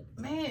 And look,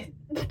 man.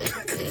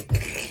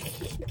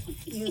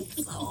 You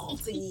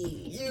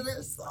salty.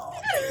 You're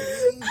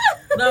salty.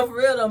 No, for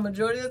real though,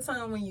 majority of the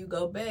time when you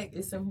go back,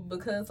 it's simply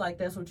because like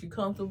that's what you're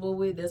comfortable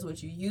with, that's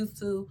what you're used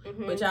to.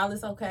 Mm-hmm. But y'all,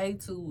 it's okay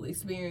to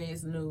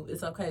experience new.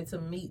 It's okay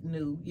to meet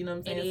new. You know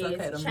what I'm saying? It's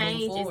okay to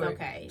move forward.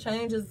 Okay.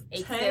 Change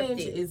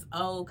is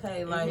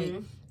okay.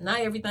 Like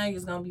not everything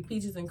is gonna be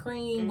peaches and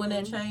cream. Mm-hmm. When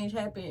that change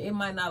happens, it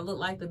might not look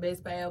like the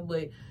best path,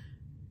 but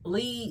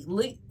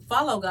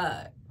follow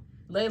God.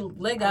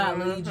 Let God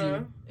lead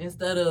you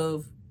instead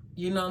of,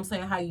 you know what I'm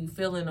saying, how you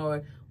feeling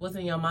or what's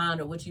in your mind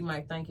or what you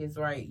might think is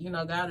right.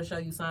 God will show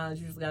you signs.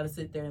 You just got to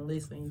sit there and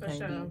listen. You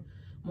can't be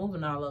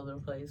moving all over the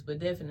place. But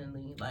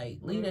definitely, like,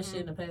 leave that shit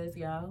in the past,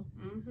 y'all.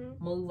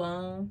 Move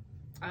on.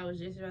 I was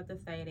just about to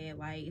say that,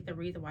 like, it's the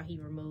reason why he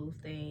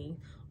removed things.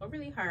 Or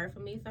really her.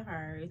 For me, it's a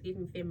her. It's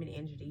giving feminine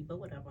energy, but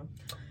whatever.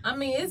 I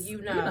mean, it's,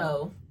 you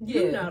know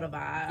the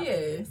vibe.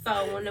 Yeah.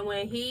 So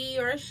when he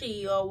or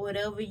she or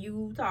whatever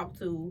you talk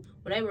to,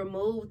 when they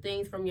remove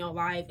things from your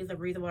life, it's the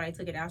reason why they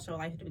took it out your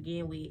life to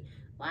begin with.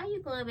 Why are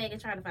you going back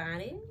and trying to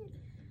find it?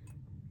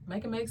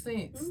 Make it make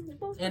sense.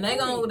 And they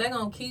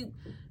gonna keep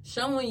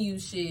showing you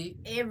shit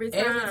every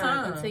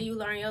time until you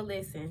learn your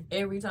lesson.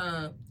 Every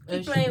time.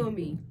 Keep playing with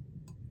me.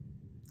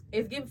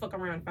 It's giving fuck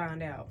around and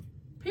find out.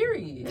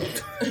 Period.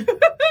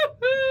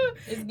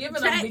 It's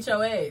giving them to beat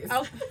your ass.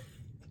 Oh.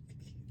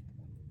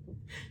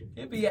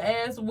 It'd be an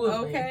ass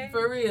whooping. Okay.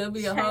 For real, it'd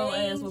be a whole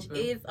ass whooping.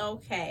 It's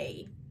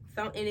okay.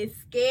 And it's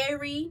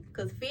scary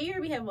because fear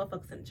be having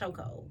motherfuckers in the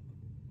chokehold.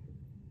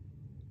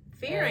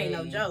 Fear ain't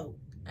no joke.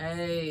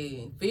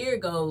 Hey, fear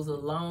goes a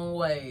long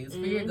ways.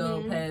 Fear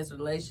goes past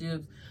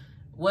relationships,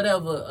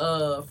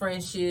 whatever,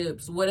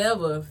 friendships,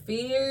 whatever.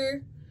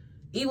 Fear,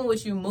 even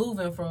with you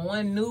moving from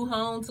one new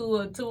home to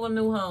a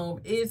new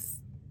home, it's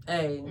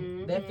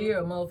that fear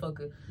of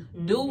motherfucker.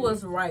 Do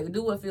what's right.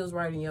 Do what feels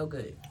right in your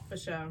gut. For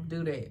sure.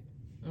 Do that.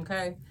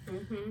 Okay?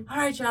 All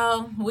right,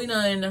 y'all. We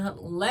done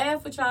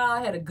laughed with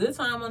y'all. Had a good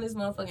time on this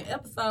motherfucking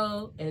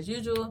episode. As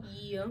usual.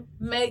 Yeah.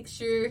 Make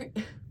sure...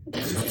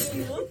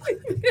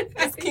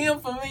 It's Kim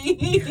for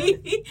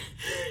me.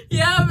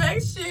 Y'all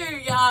make sure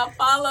y'all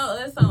follow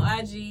us on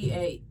IG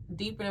at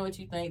Deeper Than What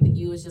You Think. The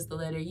U is just the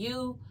letter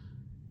U.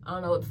 I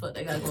don't know what the fuck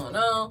they got going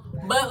on,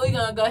 but we're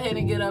gonna go ahead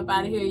and get up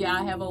out of here.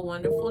 Y'all have a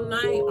wonderful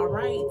night. All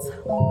right,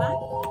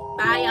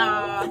 bye. Bye,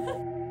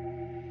 y'all.